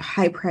a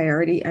high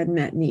priority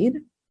unmet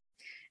need.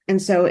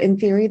 And so in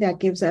theory, that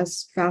gives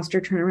us faster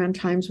turnaround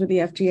times with the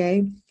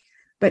FDA.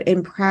 But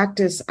in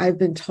practice, I've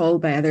been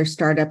told by other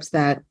startups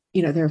that,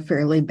 they're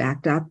fairly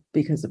backed up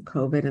because of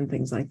COVID and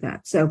things like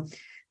that. So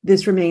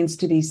this remains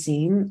to be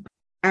seen.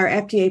 Our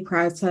FDA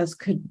process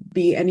could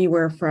be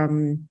anywhere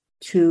from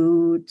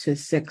 2 to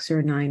 6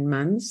 or 9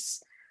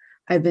 months.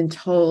 I've been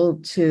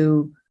told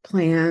to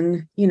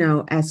plan,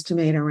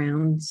 estimate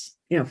around,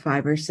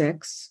 5 or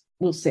 6.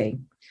 We'll see.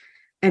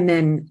 And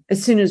then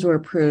as soon as we're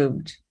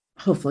approved,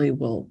 hopefully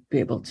we'll be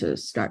able to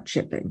start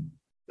shipping.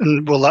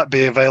 And will that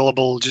be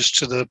available just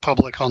to the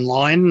public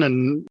online?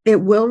 And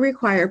it will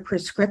require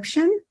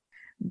prescription,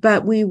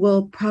 but we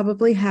will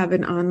probably have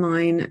an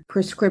online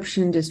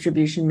prescription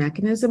distribution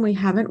mechanism. We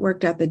haven't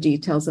worked out the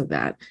details of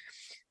that,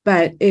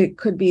 but it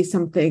could be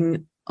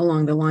something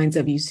along the lines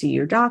of you see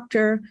your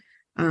doctor,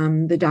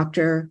 the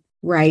doctor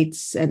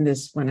writes, and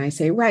this, when I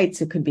say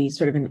writes, it could be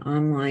sort of an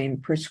online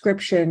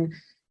prescription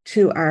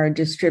to our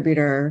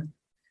distributor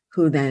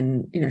who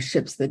then,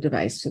 ships the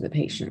device to the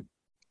patient.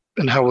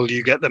 And how will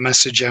you get the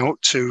message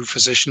out to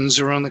physicians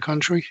around the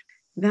country?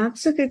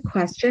 That's a good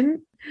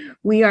question.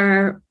 We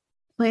are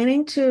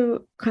planning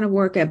to kind of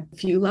work at a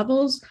few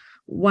levels.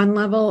 One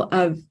level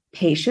of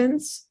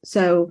patients.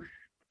 So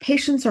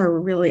patients are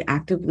really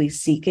actively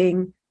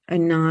seeking a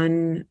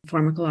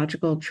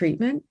non-pharmacological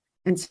treatment.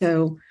 And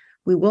so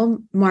we will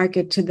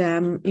market to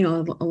them,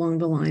 along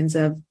the lines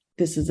of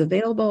this is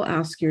available,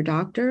 ask your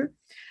doctor.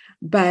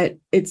 But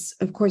it's,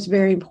 of course,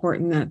 very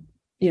important that,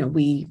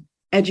 we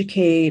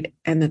educate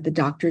and that the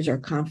doctors are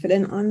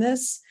confident on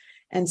this.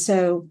 And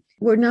so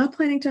we're not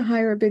planning to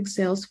hire a big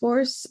sales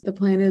force. The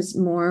plan is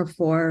more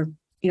for,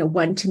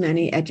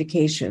 one-to-many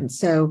education.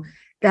 So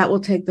that will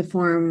take the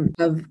form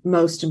of,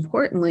 most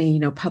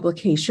importantly,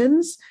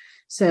 publications.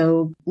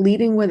 So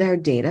leading with our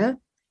data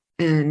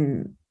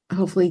and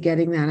hopefully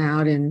getting that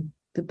out in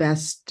the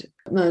best,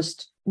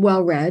 most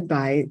well-read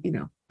by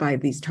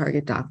these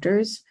target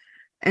doctors.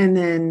 And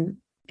then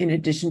in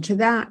addition to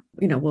that,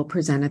 we'll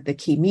present at the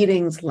key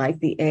meetings like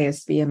the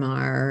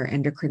ASBMR,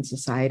 Endocrine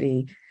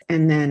Society,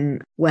 and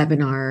then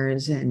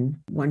webinars and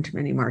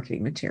one-to-many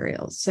marketing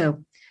materials.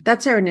 So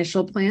that's our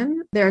initial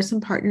plan. There are some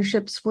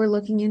partnerships we're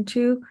looking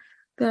into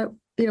that,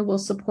 will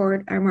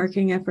support our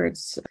marketing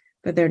efforts,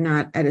 but they're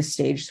not at a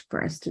stage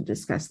for us to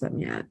discuss them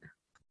yet.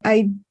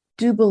 I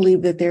do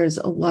believe that there's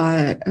a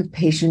lot of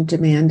patient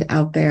demand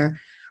out there.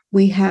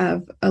 We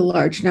have a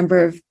large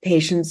number of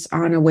patients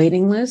on a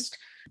waiting list,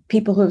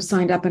 people who have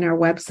signed up on our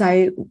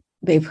website.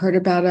 They've heard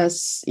about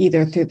us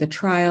either through the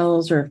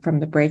trials or from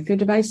the breakthrough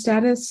device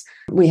status.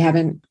 We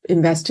haven't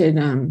invested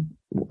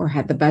or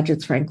had the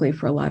budgets, frankly,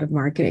 for a lot of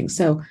marketing.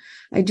 So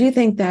I do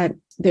think that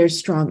there's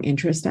strong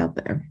interest out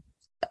there.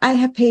 I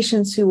have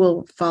patients who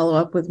will follow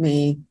up with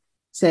me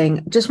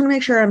saying, just want to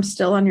make sure I'm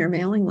still on your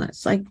mailing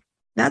list. Like,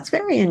 that's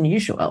very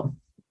unusual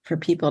for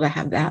people to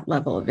have that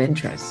level of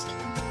interest.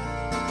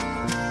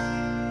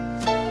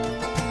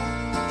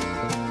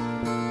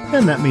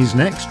 And that means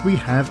next we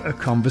have a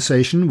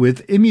conversation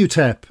with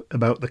Immutep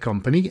about the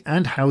company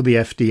and how the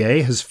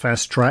FDA has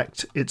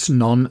fast-tracked its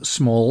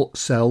non-small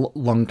cell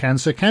lung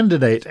cancer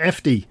candidate,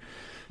 EFTI.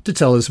 To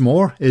tell us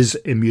more is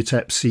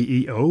Immutep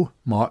CEO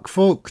Mark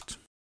Vogt.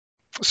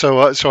 So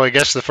I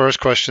guess the first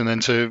question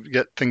then, to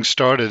get things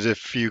started,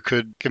 if you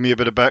could give me a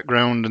bit of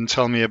background and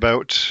tell me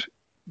about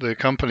the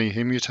company,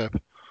 Immutep.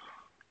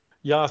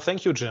 Yeah,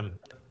 thank you, Jim.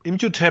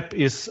 Immutep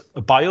is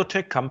a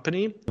biotech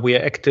company. We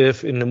are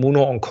active in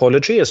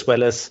immuno-oncology as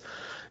well as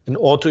in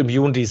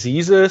autoimmune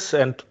diseases.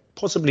 And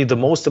possibly the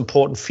most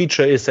important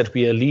feature is that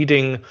we are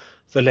leading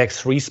the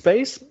LAG-3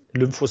 space,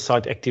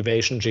 lymphocyte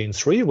activation gene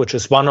 3, which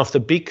is one of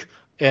the big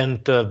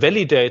and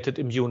validated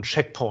immune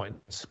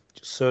checkpoints.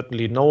 You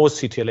certainly know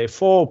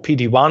CTLA-4,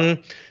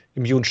 PD-1,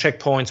 immune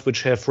checkpoints,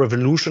 which have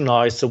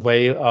revolutionized the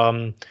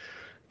way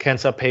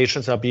cancer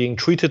patients are being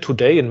treated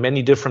today in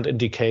many different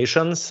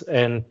indications.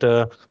 And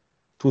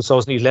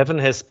 2011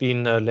 has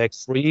been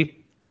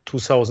LAG-3,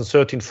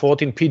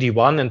 2013-14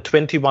 PD-1, and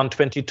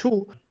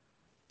 21-22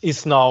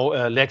 is now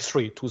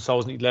LAG-3,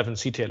 2011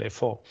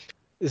 CTLA-4,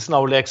 is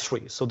now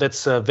LAG-3. So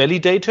that's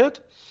validated.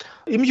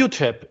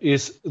 Immutep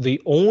is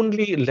the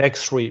only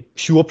LAG-3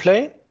 pure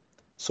play.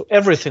 So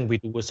everything we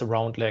do is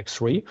around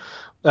LAG-3.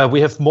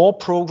 We have more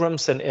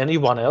programs than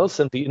anyone else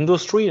in the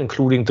industry,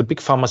 including the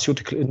big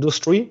pharmaceutical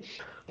industry.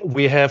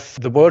 We have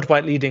the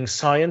worldwide leading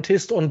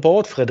scientist on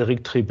board,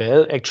 Frédéric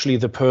Tribel, actually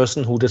the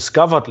person who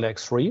discovered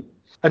LAG-3.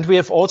 And we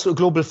have also a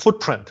global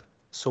footprint.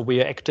 So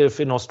we are active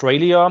in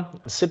Australia.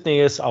 Sydney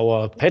is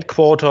our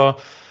headquarter.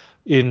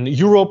 In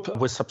Europe,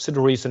 with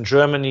subsidiaries in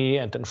Germany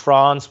and in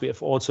France. We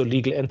have also a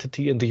legal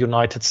entity in the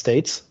United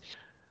States.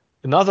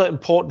 Another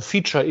important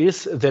feature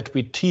is that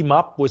we team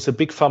up with the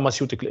big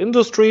pharmaceutical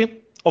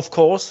industry. Of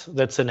course,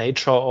 that's the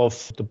nature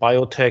of the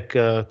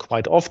biotech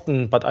quite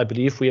often, but I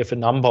believe we have a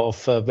number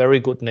of very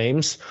good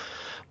names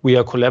we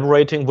are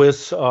collaborating with.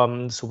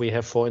 So we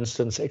have, for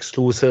instance,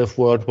 exclusive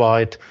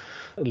worldwide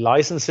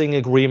licensing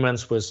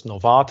agreements with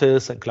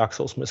Novartis and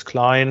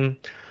GlaxoSmithKline.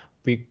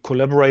 We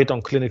collaborate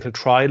on clinical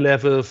trial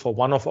level for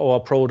one of our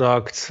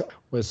products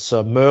with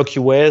Merck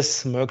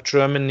US, Merck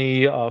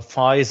Germany,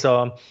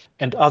 Pfizer,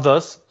 and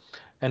others.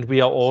 And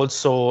we are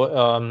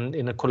also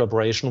in a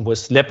collaboration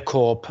with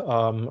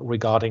LabCorp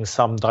regarding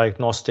some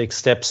diagnostic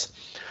steps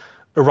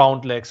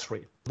around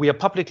LAG-3. We are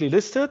publicly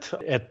listed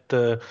at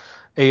the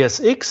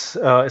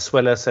ASX as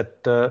well as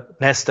at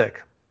NASDAQ.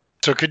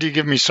 So could you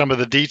give me some of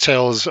the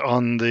details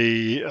on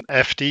the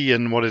FD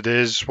and what it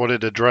is, what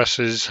it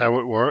addresses, how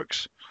it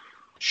works?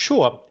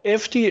 Sure.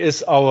 FD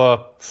is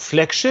our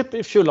flagship,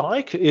 if you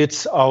like.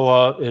 It's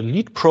our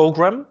lead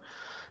program.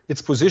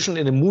 It's positioned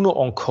in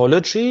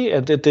immuno-oncology,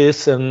 and it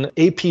is an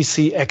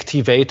APC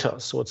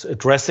activator. So it's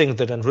addressing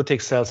the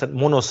dendritic cells and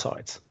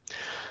monocytes.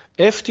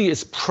 FD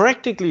is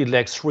practically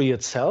LAG-3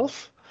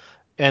 itself,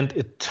 and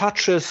it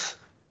touches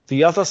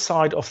the other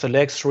side of the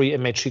LAG-3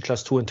 MHC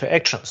class II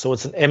interaction. So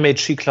it's an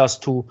MHC class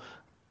II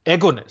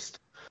agonist.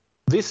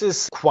 This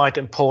is quite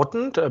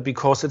important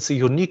because it's a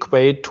unique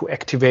way to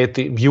activate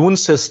the immune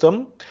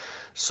system.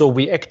 So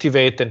we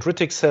activate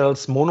dendritic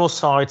cells,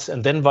 monocytes,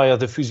 and then via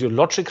the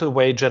physiological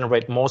way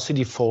generate more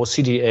CD4,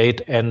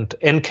 CD8, and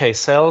NK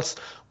cells.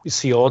 We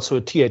see also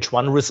a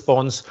Th1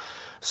 response.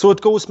 So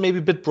it goes maybe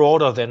a bit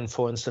broader than,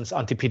 for instance,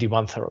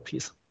 anti-PD-1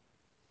 therapies.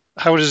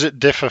 How does it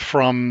differ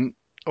from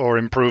or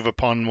improve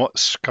upon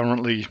what's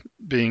currently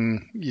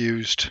being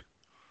used?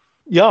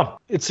 Yeah,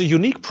 it's a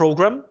unique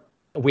program.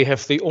 We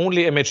have the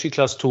only MHC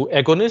class II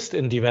agonist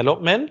in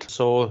development.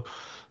 So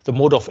the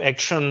mode of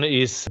action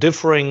is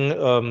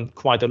differing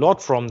quite a lot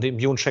from the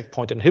immune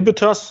checkpoint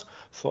inhibitors,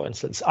 for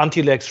instance,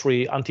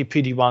 anti-LAG-3,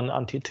 anti-PD-1,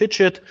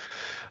 anti-TIGIT,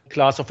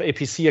 class of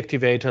APC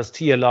activators,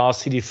 TLR,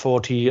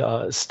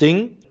 CD40,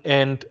 STING.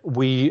 And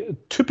we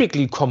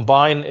typically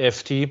combine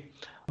FD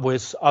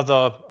with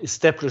other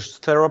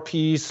established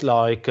therapies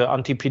like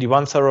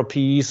anti-PD-1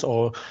 therapies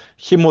or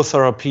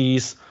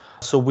chemotherapies.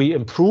 So we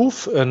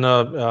improve in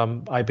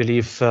a, I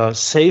believe,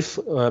 safe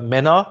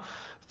manner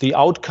the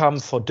outcome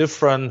for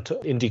different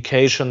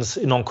indications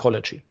in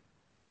oncology.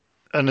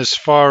 And as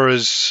far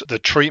as the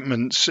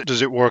treatments,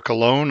 does it work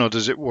alone or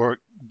does it work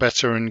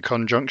better in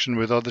conjunction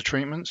with other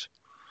treatments?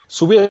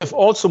 So we have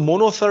also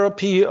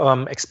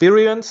monotherapy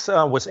experience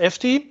with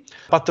FD,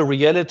 but the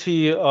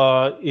reality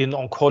in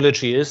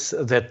oncology is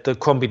that the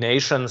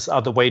combinations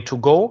are the way to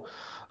go.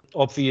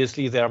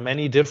 Obviously, there are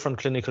many different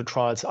clinical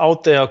trials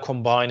out there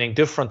combining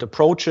different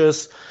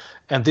approaches,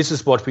 and this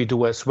is what we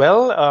do as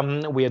well.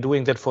 We are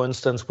doing that, for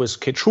instance, with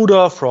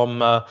Keytruda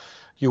from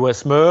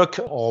US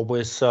Merck or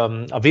with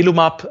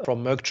Avelumab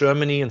from Merck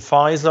Germany and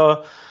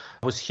Pfizer,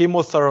 with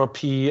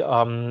chemotherapy.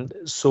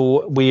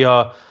 So we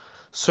are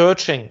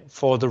searching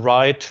for the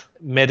right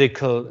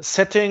medical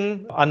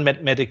setting,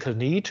 unmet medical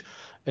need,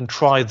 and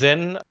try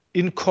then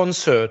in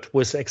concert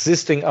with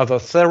existing other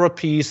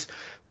therapies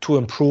to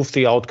improve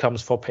the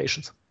outcomes for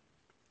patients.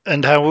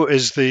 And how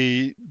is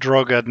the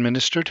drug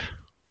administered?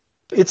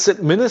 It's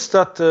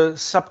administered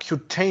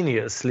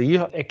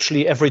subcutaneously,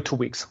 actually every 2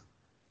 weeks.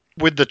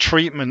 With the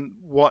treatment,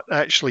 what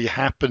actually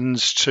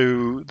happens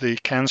to the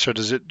cancer?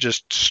 Does it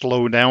just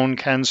slow down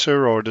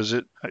cancer or does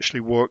it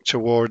actually work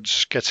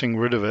towards getting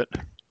rid of it?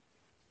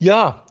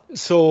 Yeah,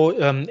 so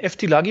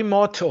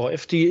eftilagimod or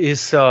FD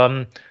is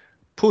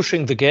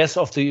pushing the gas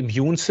of the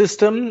immune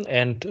system.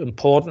 And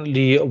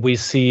importantly, we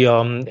see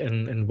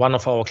in one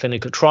of our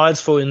clinical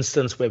trials, for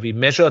instance, where we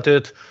measured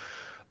it,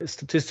 a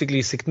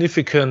statistically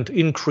significant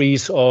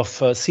increase of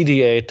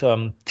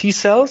CD8 T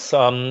cells,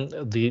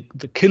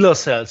 the killer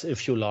cells,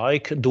 if you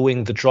like,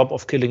 doing the job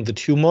of killing the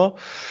tumor.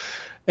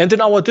 And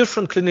in our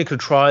different clinical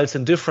trials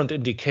and different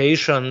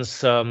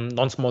indications,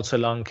 non-small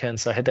cell lung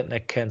cancer, head and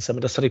neck cancer,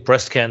 metastatic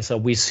breast cancer,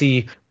 we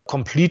see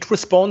complete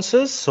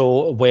responses,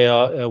 so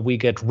where we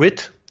get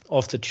rid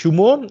of the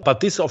tumor,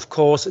 but this, of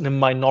course, in a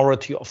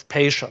minority of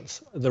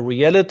patients. The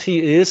reality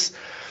is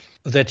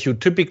that you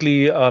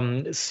typically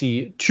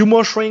see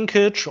tumor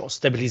shrinkage or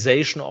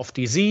stabilization of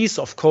disease.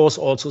 Of course,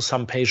 also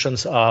some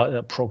patients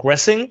are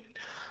progressing.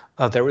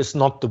 There is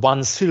not the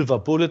one silver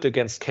bullet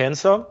against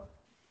cancer,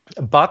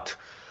 but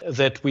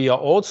that we are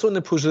also in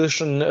a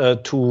position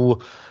to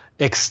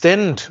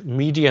extend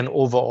median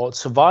overall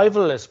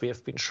survival, as we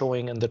have been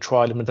showing in the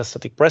trial in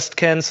metastatic breast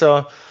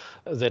cancer,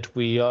 that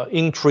we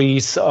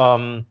increase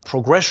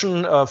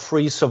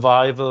progression-free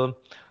survival,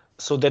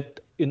 so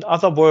that, in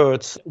other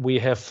words, we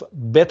have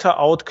better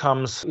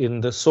outcomes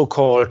in the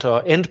so-called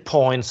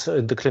endpoints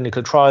in the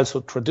clinical trials,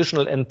 so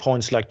traditional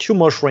endpoints like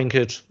tumor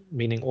shrinkage,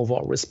 meaning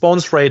overall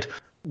response rate,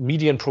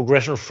 median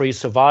progression-free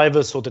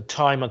survival, so the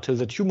time until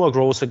the tumor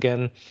grows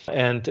again,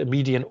 and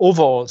median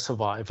overall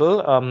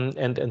survival.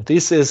 And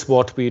this is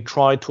what we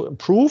try to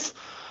improve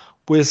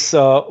with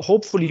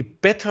hopefully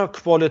better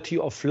quality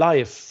of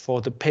life for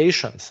the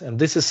patients. And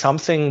this is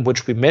something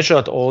which we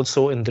measured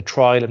also in the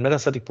trial in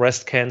metastatic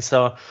breast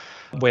cancer,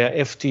 where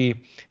FD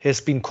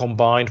has been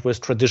combined with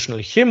traditional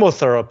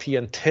chemotherapy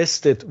and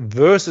tested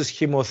versus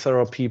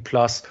chemotherapy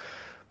plus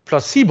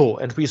placebo,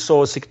 and we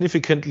saw a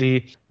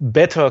significantly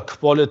better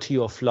quality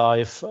of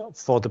life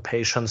for the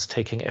patients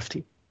taking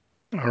FD.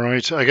 All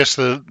right. I guess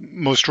the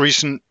most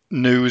recent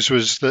news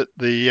was that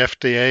the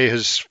FDA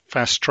has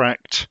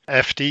fast-tracked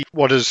FD.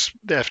 What does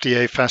the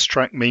FDA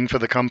fast-track mean for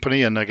the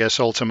company and I guess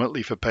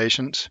ultimately for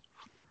patients?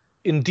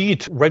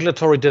 Indeed,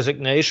 regulatory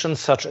designations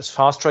such as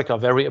fast track are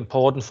very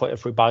important for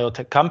every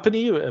biotech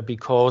company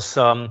because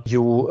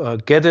you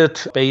get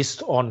it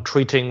based on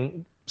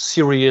treating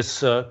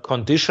serious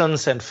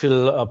conditions and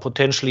fill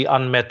potentially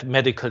unmet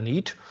medical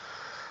need.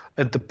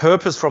 And the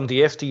purpose from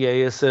the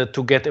FDA is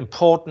to get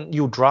important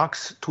new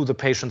drugs to the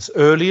patients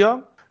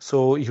earlier.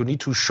 So you need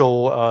to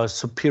show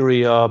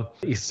superior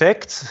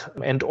effects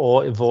and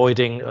or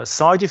avoiding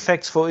side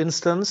effects, for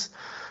instance.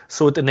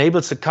 So it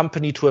enables the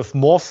company to have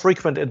more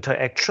frequent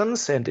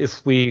interactions. And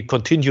if we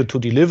continue to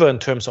deliver in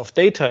terms of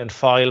data and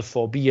file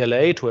for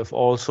BLA, to have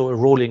also a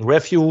rolling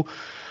review,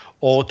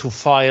 or to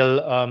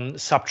file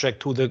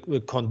subject to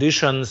the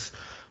conditions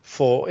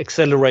for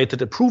accelerated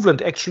approval.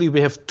 And actually,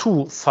 we have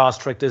 2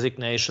 fast-track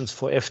designations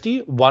for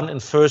FD, one in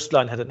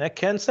first-line head and neck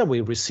cancer we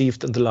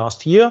received in the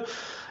last year,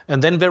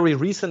 and then very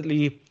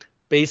recently,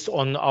 based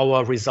on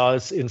our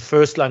results in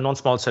first-line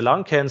non-small cell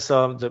lung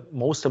cancer, the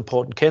most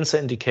important cancer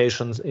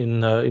indications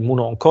in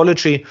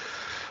immuno-oncology,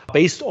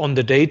 based on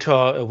the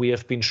data we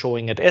have been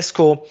showing at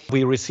ESCO,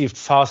 we received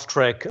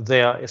fast-track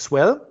there as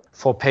well.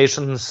 For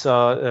patients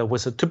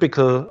with a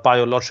typical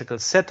biological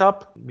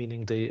setup,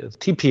 meaning the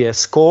TPS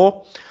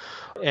score.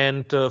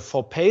 And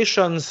for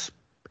patients,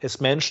 as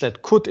mentioned,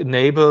 it could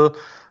enable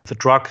the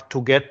drug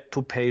to get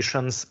to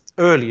patients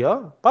earlier.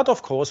 But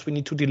of course, we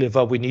need to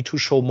deliver, we need to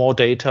show more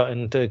data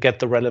and get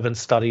the relevant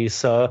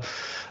studies up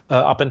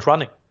and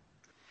running.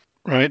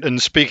 Right.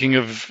 And speaking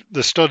of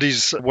the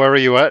studies, where are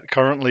you at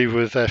currently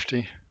with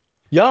FD?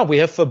 Yeah, we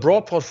have a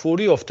broad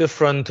portfolio of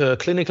different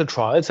clinical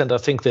trials, and I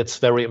think that's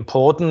very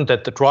important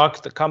that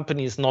the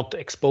company is not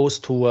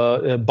exposed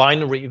to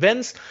binary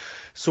events.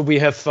 So we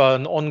have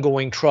an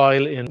ongoing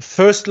trial in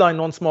first-line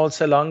non-small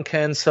cell lung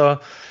cancer,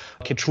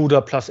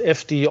 Keytruda plus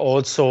FD,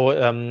 also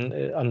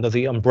under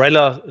the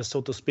umbrella,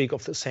 so to speak,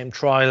 of the same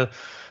trial,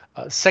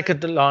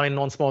 second-line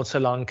non-small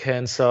cell lung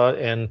cancer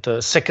and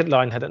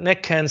second-line head and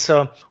neck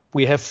cancer.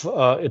 We have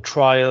a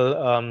trial,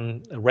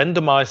 a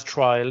randomized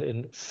trial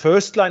in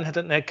first-line head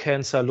and neck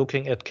cancer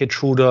looking at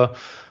Keytruda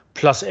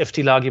plus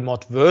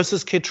eftilagimod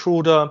versus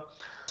Keytruda.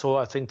 So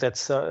I think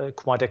that's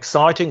quite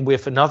exciting. We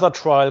have another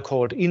trial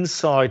called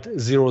Insight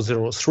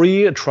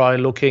 003, a trial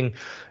looking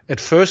at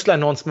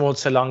first-line non-small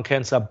cell lung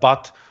cancer,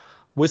 but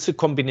with a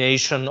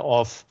combination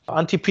of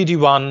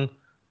anti-PD-1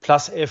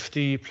 plus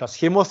FD plus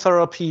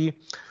chemotherapy.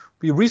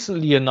 We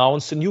recently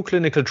announced a new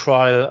clinical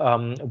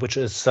trial, which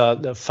is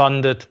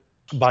funded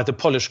by the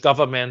Polish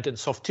government in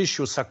soft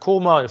tissue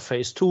sarcoma, a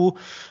phase 2,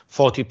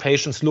 40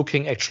 patients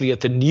looking actually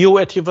at the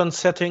neoadjuvant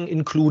setting,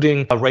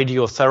 including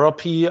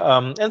radiotherapy.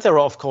 And there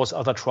are, of course,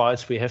 other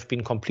trials we have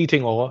been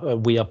completing or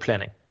we are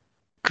planning.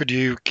 Could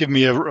you give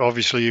me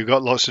obviously you've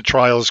got lots of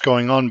trials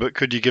going on, but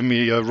could you give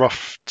me a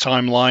rough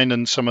timeline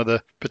and some of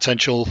the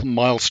potential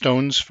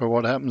milestones for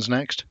what happens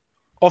next?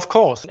 Of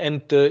course.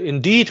 And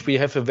indeed, we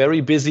have a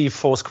very busy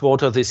fourth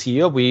quarter this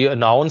year. We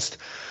announced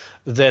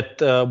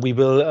that we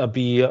will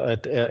be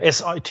at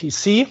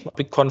SITC, a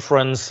big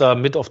conference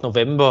mid of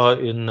November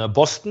in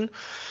Boston.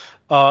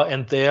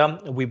 And there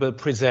we will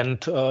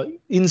present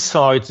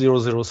Insight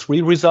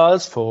 003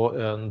 results for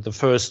the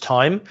first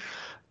time.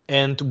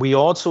 And we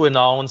also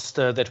announced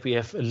that we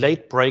have a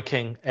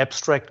late-breaking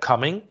abstract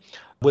coming,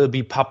 will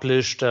be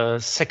published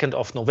 2nd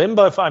of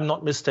November, if I'm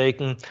not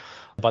mistaken.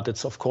 But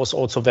it's, of course,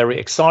 also very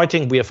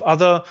exciting. We have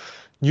other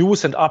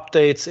news and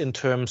updates in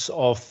terms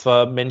of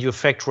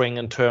manufacturing,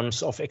 in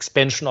terms of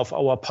expansion of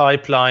our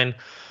pipeline,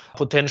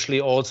 potentially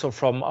also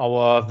from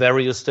our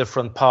various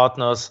different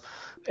partners.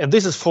 And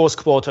this is fourth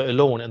quarter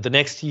alone. And the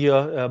next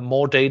year,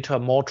 more data,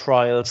 more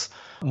trials,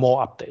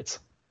 more updates.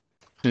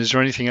 Is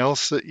there anything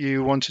else that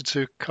you wanted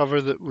to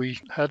cover that we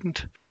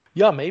hadn't?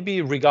 Yeah,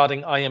 maybe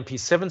regarding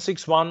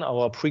IMP761,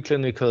 our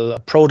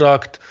preclinical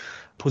product,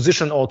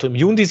 position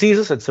autoimmune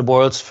diseases. It's the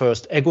world's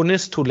first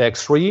agonist to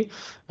LAG-3,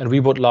 and we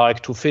would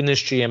like to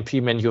finish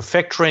GMP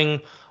manufacturing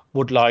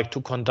would like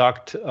to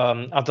conduct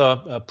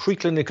other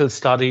preclinical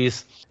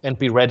studies and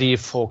be ready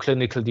for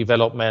clinical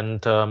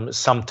development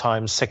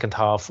sometime second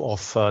half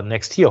of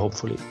next year,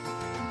 hopefully.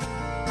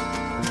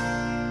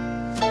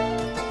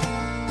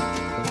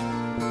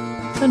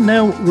 And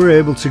now we're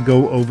able to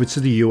go over to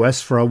the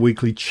US for our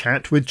weekly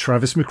chat with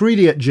Travis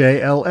McCready at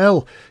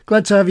JLL.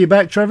 Glad to have you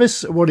back,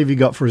 Travis. What have you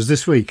got for us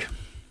this week?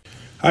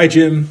 Hi,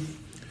 Jim.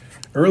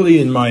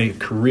 Early in my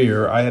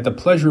career, I had the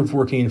pleasure of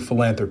working in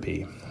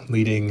philanthropy,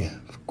 leading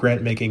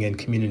grant-making and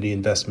community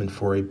investment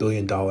for a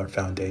billion-dollar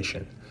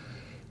foundation.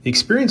 The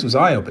experience was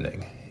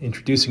eye-opening,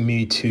 introducing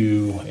me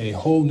to a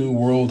whole new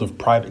world of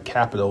private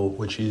capital,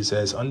 which is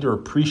as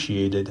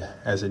underappreciated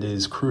as it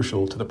is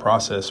crucial to the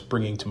process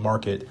bringing to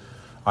market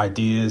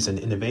ideas and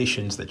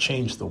innovations that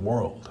change the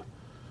world.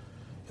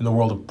 In the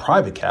world of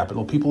private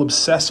capital, people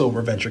obsess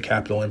over venture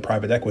capital and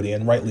private equity,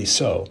 and rightly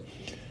so.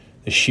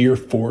 The sheer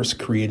force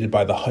created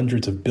by the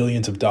hundreds of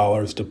billions of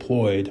dollars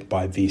deployed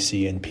by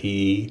VC and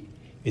PE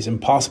is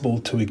impossible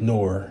to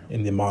ignore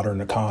in the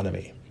modern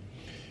economy.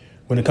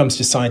 When it comes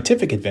to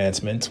scientific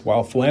advancement,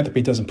 while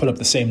philanthropy doesn't put up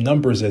the same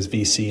numbers as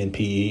VC and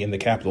PE in the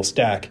capital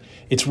stack,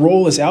 its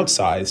role is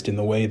outsized in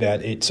the way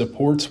that it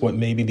supports what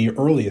may be the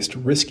earliest,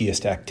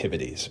 riskiest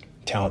activities: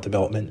 talent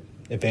development,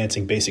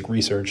 advancing basic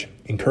research,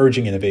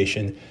 encouraging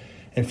innovation,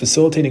 and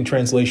facilitating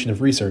translation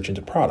of research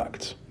into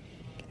products.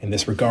 In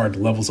this regard,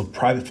 levels of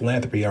private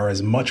philanthropy are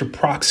as much a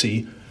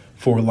proxy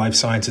for life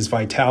sciences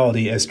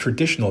vitality as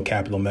traditional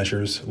capital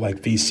measures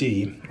like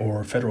VC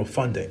or federal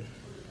funding.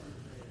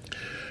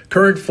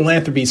 Current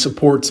philanthropy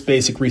supports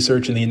basic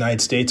research in the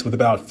United States with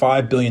about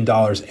 $5 billion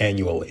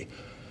annually.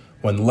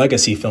 When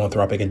legacy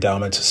philanthropic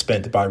endowments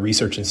spent by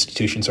research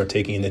institutions are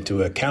taken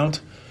into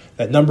account,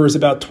 that number is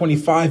about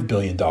 $25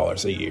 billion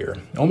a year,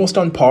 almost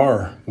on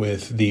par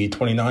with the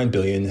 $29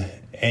 billion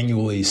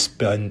annually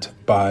spent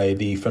by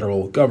the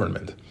federal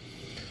government.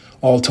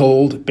 All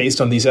told, based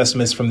on these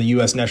estimates from the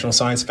U.S. National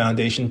Science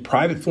Foundation,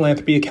 private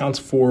philanthropy accounts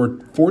for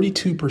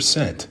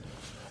 42%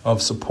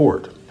 of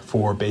support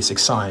for basic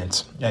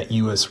science at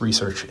U.S.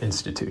 research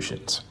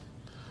institutions.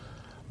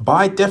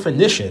 By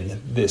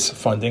definition, this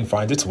funding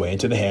finds its way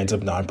into the hands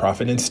of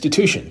nonprofit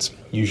institutions,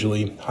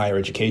 usually higher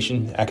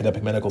education,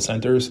 academic medical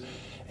centers,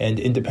 and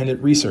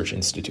independent research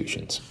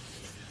institutions.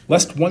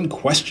 Lest one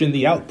question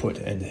the output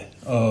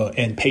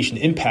and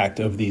patient impact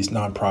of these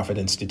nonprofit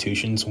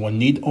institutions, one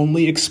need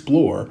only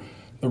explore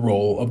the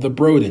role of the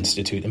Broad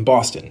Institute in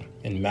Boston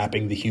in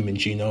mapping the human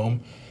genome,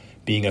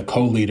 being a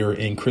co-leader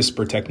in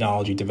CRISPR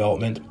technology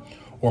development,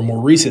 or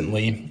more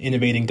recently,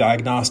 innovating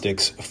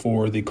diagnostics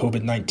for the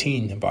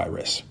COVID-19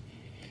 virus.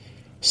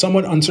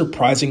 Somewhat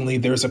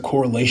unsurprisingly, there's a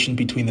correlation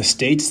between the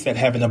states that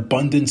have an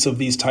abundance of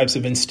these types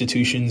of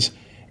institutions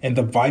and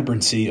the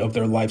vibrancy of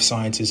their life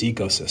sciences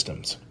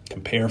ecosystems.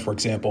 Compare, for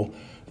example,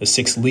 the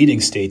 6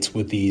 leading states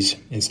with these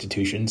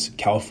institutions: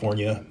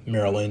 California,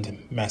 Maryland,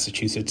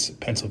 Massachusetts,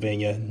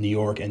 Pennsylvania, New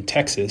York, and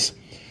Texas,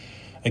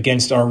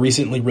 against our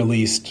recently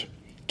released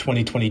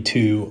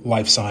 2022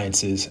 Life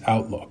Sciences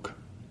Outlook.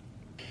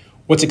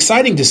 What's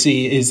exciting to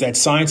see is that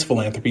science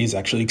philanthropy is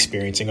actually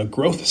experiencing a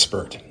growth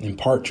spurt, in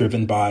part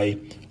driven by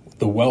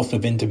the wealth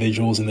of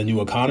individuals in the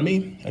new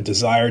economy, a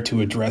desire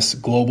to address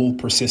global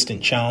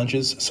persistent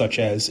challenges such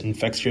as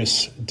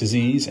infectious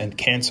disease and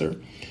cancer,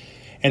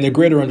 and a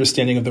greater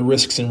understanding of the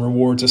risks and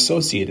rewards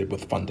associated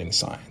with funding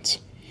science.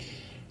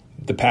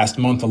 The past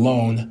month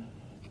alone,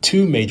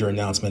 2 major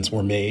announcements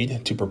were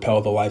made to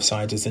propel the life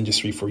sciences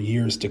industry for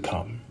years to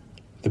come.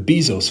 The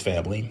Bezos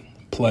family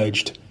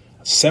pledged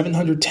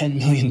 $710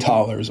 million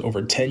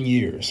over 10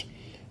 years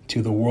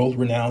to the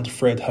world-renowned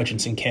Fred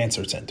Hutchinson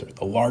Cancer Center,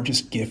 the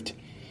largest gift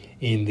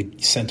in the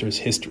center's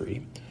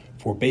history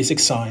for basic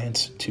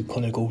science to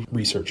clinical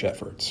research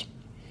efforts.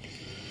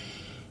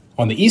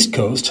 On the East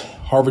Coast,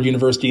 Harvard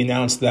University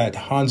announced that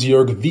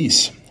Hans-Jörg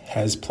Wyss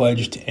has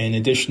pledged an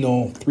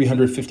additional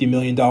 $350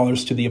 million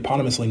to the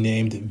eponymously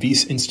named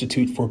Wyss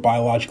Institute for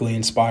Biologically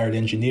Inspired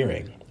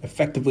Engineering,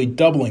 effectively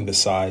doubling the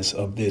size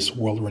of this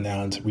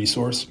world-renowned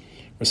resource,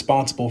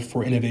 responsible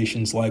for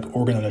innovations like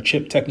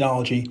organ-on-a-chip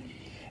technology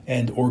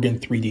and organ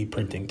 3D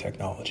printing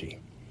technology.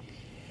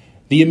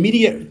 The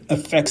immediate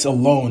effects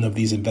alone of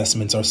these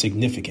investments are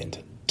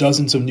significant.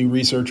 Dozens of new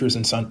researchers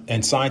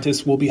and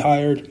scientists will be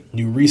hired,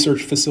 new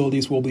research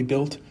facilities will be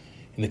built.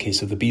 In the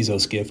case of the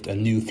Bezos gift, a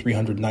new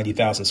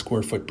 390,000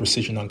 square foot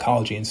precision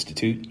oncology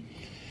institute,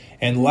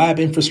 and lab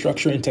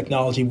infrastructure and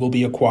technology will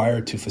be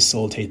acquired to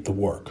facilitate the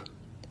work.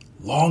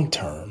 Long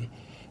term,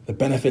 the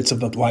benefits of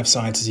the life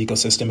sciences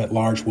ecosystem at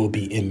large will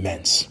be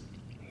immense.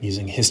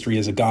 Using history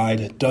as a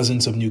guide,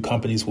 dozens of new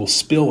companies will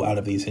spill out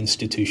of these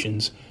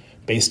institutions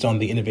based on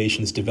the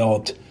innovations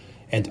developed,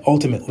 and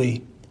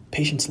ultimately,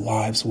 patients'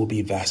 lives will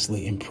be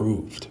vastly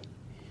improved.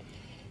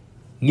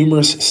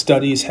 Numerous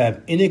studies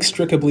have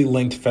inextricably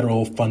linked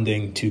federal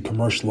funding to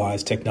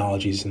commercialized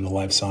technologies in the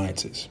life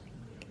sciences.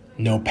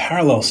 No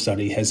parallel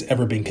study has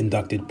ever been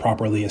conducted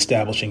properly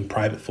establishing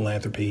private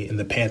philanthropy in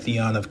the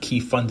pantheon of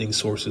key funding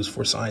sources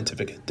for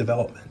scientific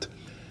development.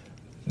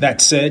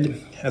 That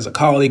said, as a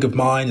colleague of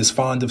mine is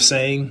fond of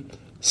saying,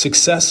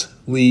 Success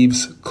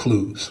leaves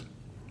clues,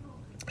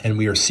 and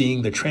we are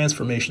seeing the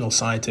transformational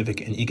scientific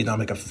and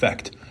economic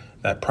effect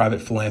that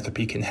private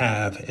philanthropy can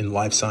have in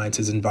life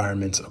sciences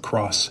environments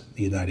across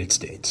the United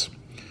States.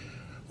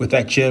 With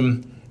that,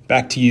 Jim,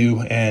 back to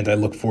you, and I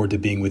look forward to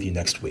being with you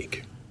next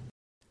week.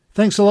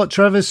 Thanks a lot,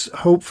 Travis.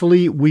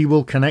 Hopefully we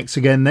will connect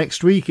again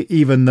next week,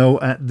 even though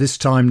at this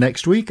time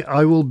next week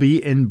I will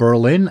be in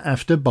Berlin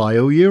after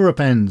BioEurope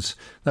ends.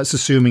 That's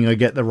assuming I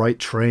get the right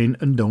train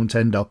and don't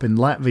end up in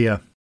Latvia.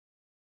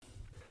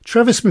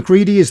 Travis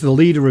McCready is the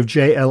leader of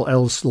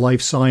JLL's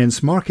Life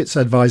Science Markets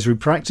Advisory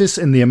practice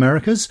in the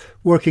Americas,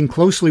 working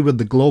closely with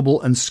the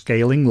global and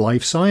scaling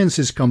life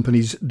sciences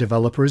companies,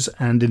 developers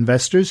and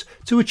investors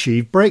to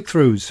achieve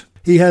breakthroughs.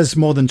 He has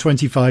more than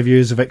 25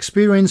 years of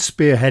experience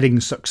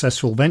spearheading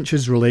successful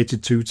ventures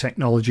related to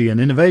technology and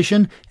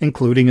innovation,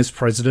 including as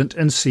president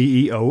and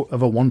CEO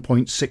of a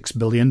 $1.6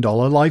 billion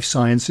life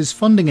sciences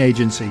funding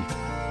agency.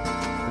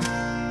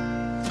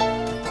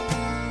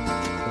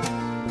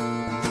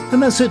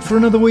 And that's it for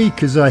another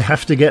week. As I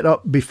have to get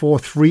up before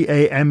 3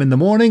 a.m. in the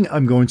morning,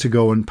 I'm going to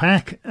go and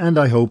pack, and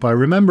I hope I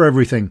remember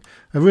everything.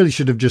 I really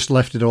should have just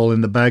left it all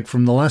in the bag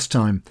from the last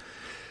time.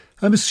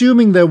 I'm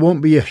assuming there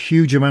won't be a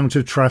huge amount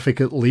of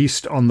traffic, at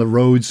least on the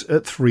roads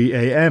at 3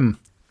 a.m.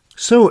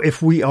 So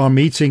if we are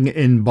meeting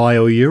in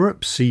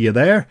BioEurope, see you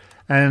there.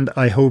 And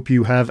I hope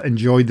you have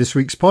enjoyed this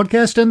week's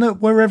podcast, and that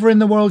wherever in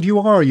the world you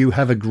are, you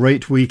have a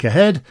great week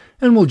ahead,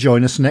 and will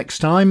join us next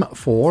time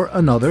for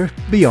another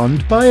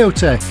Beyond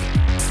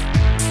Biotech.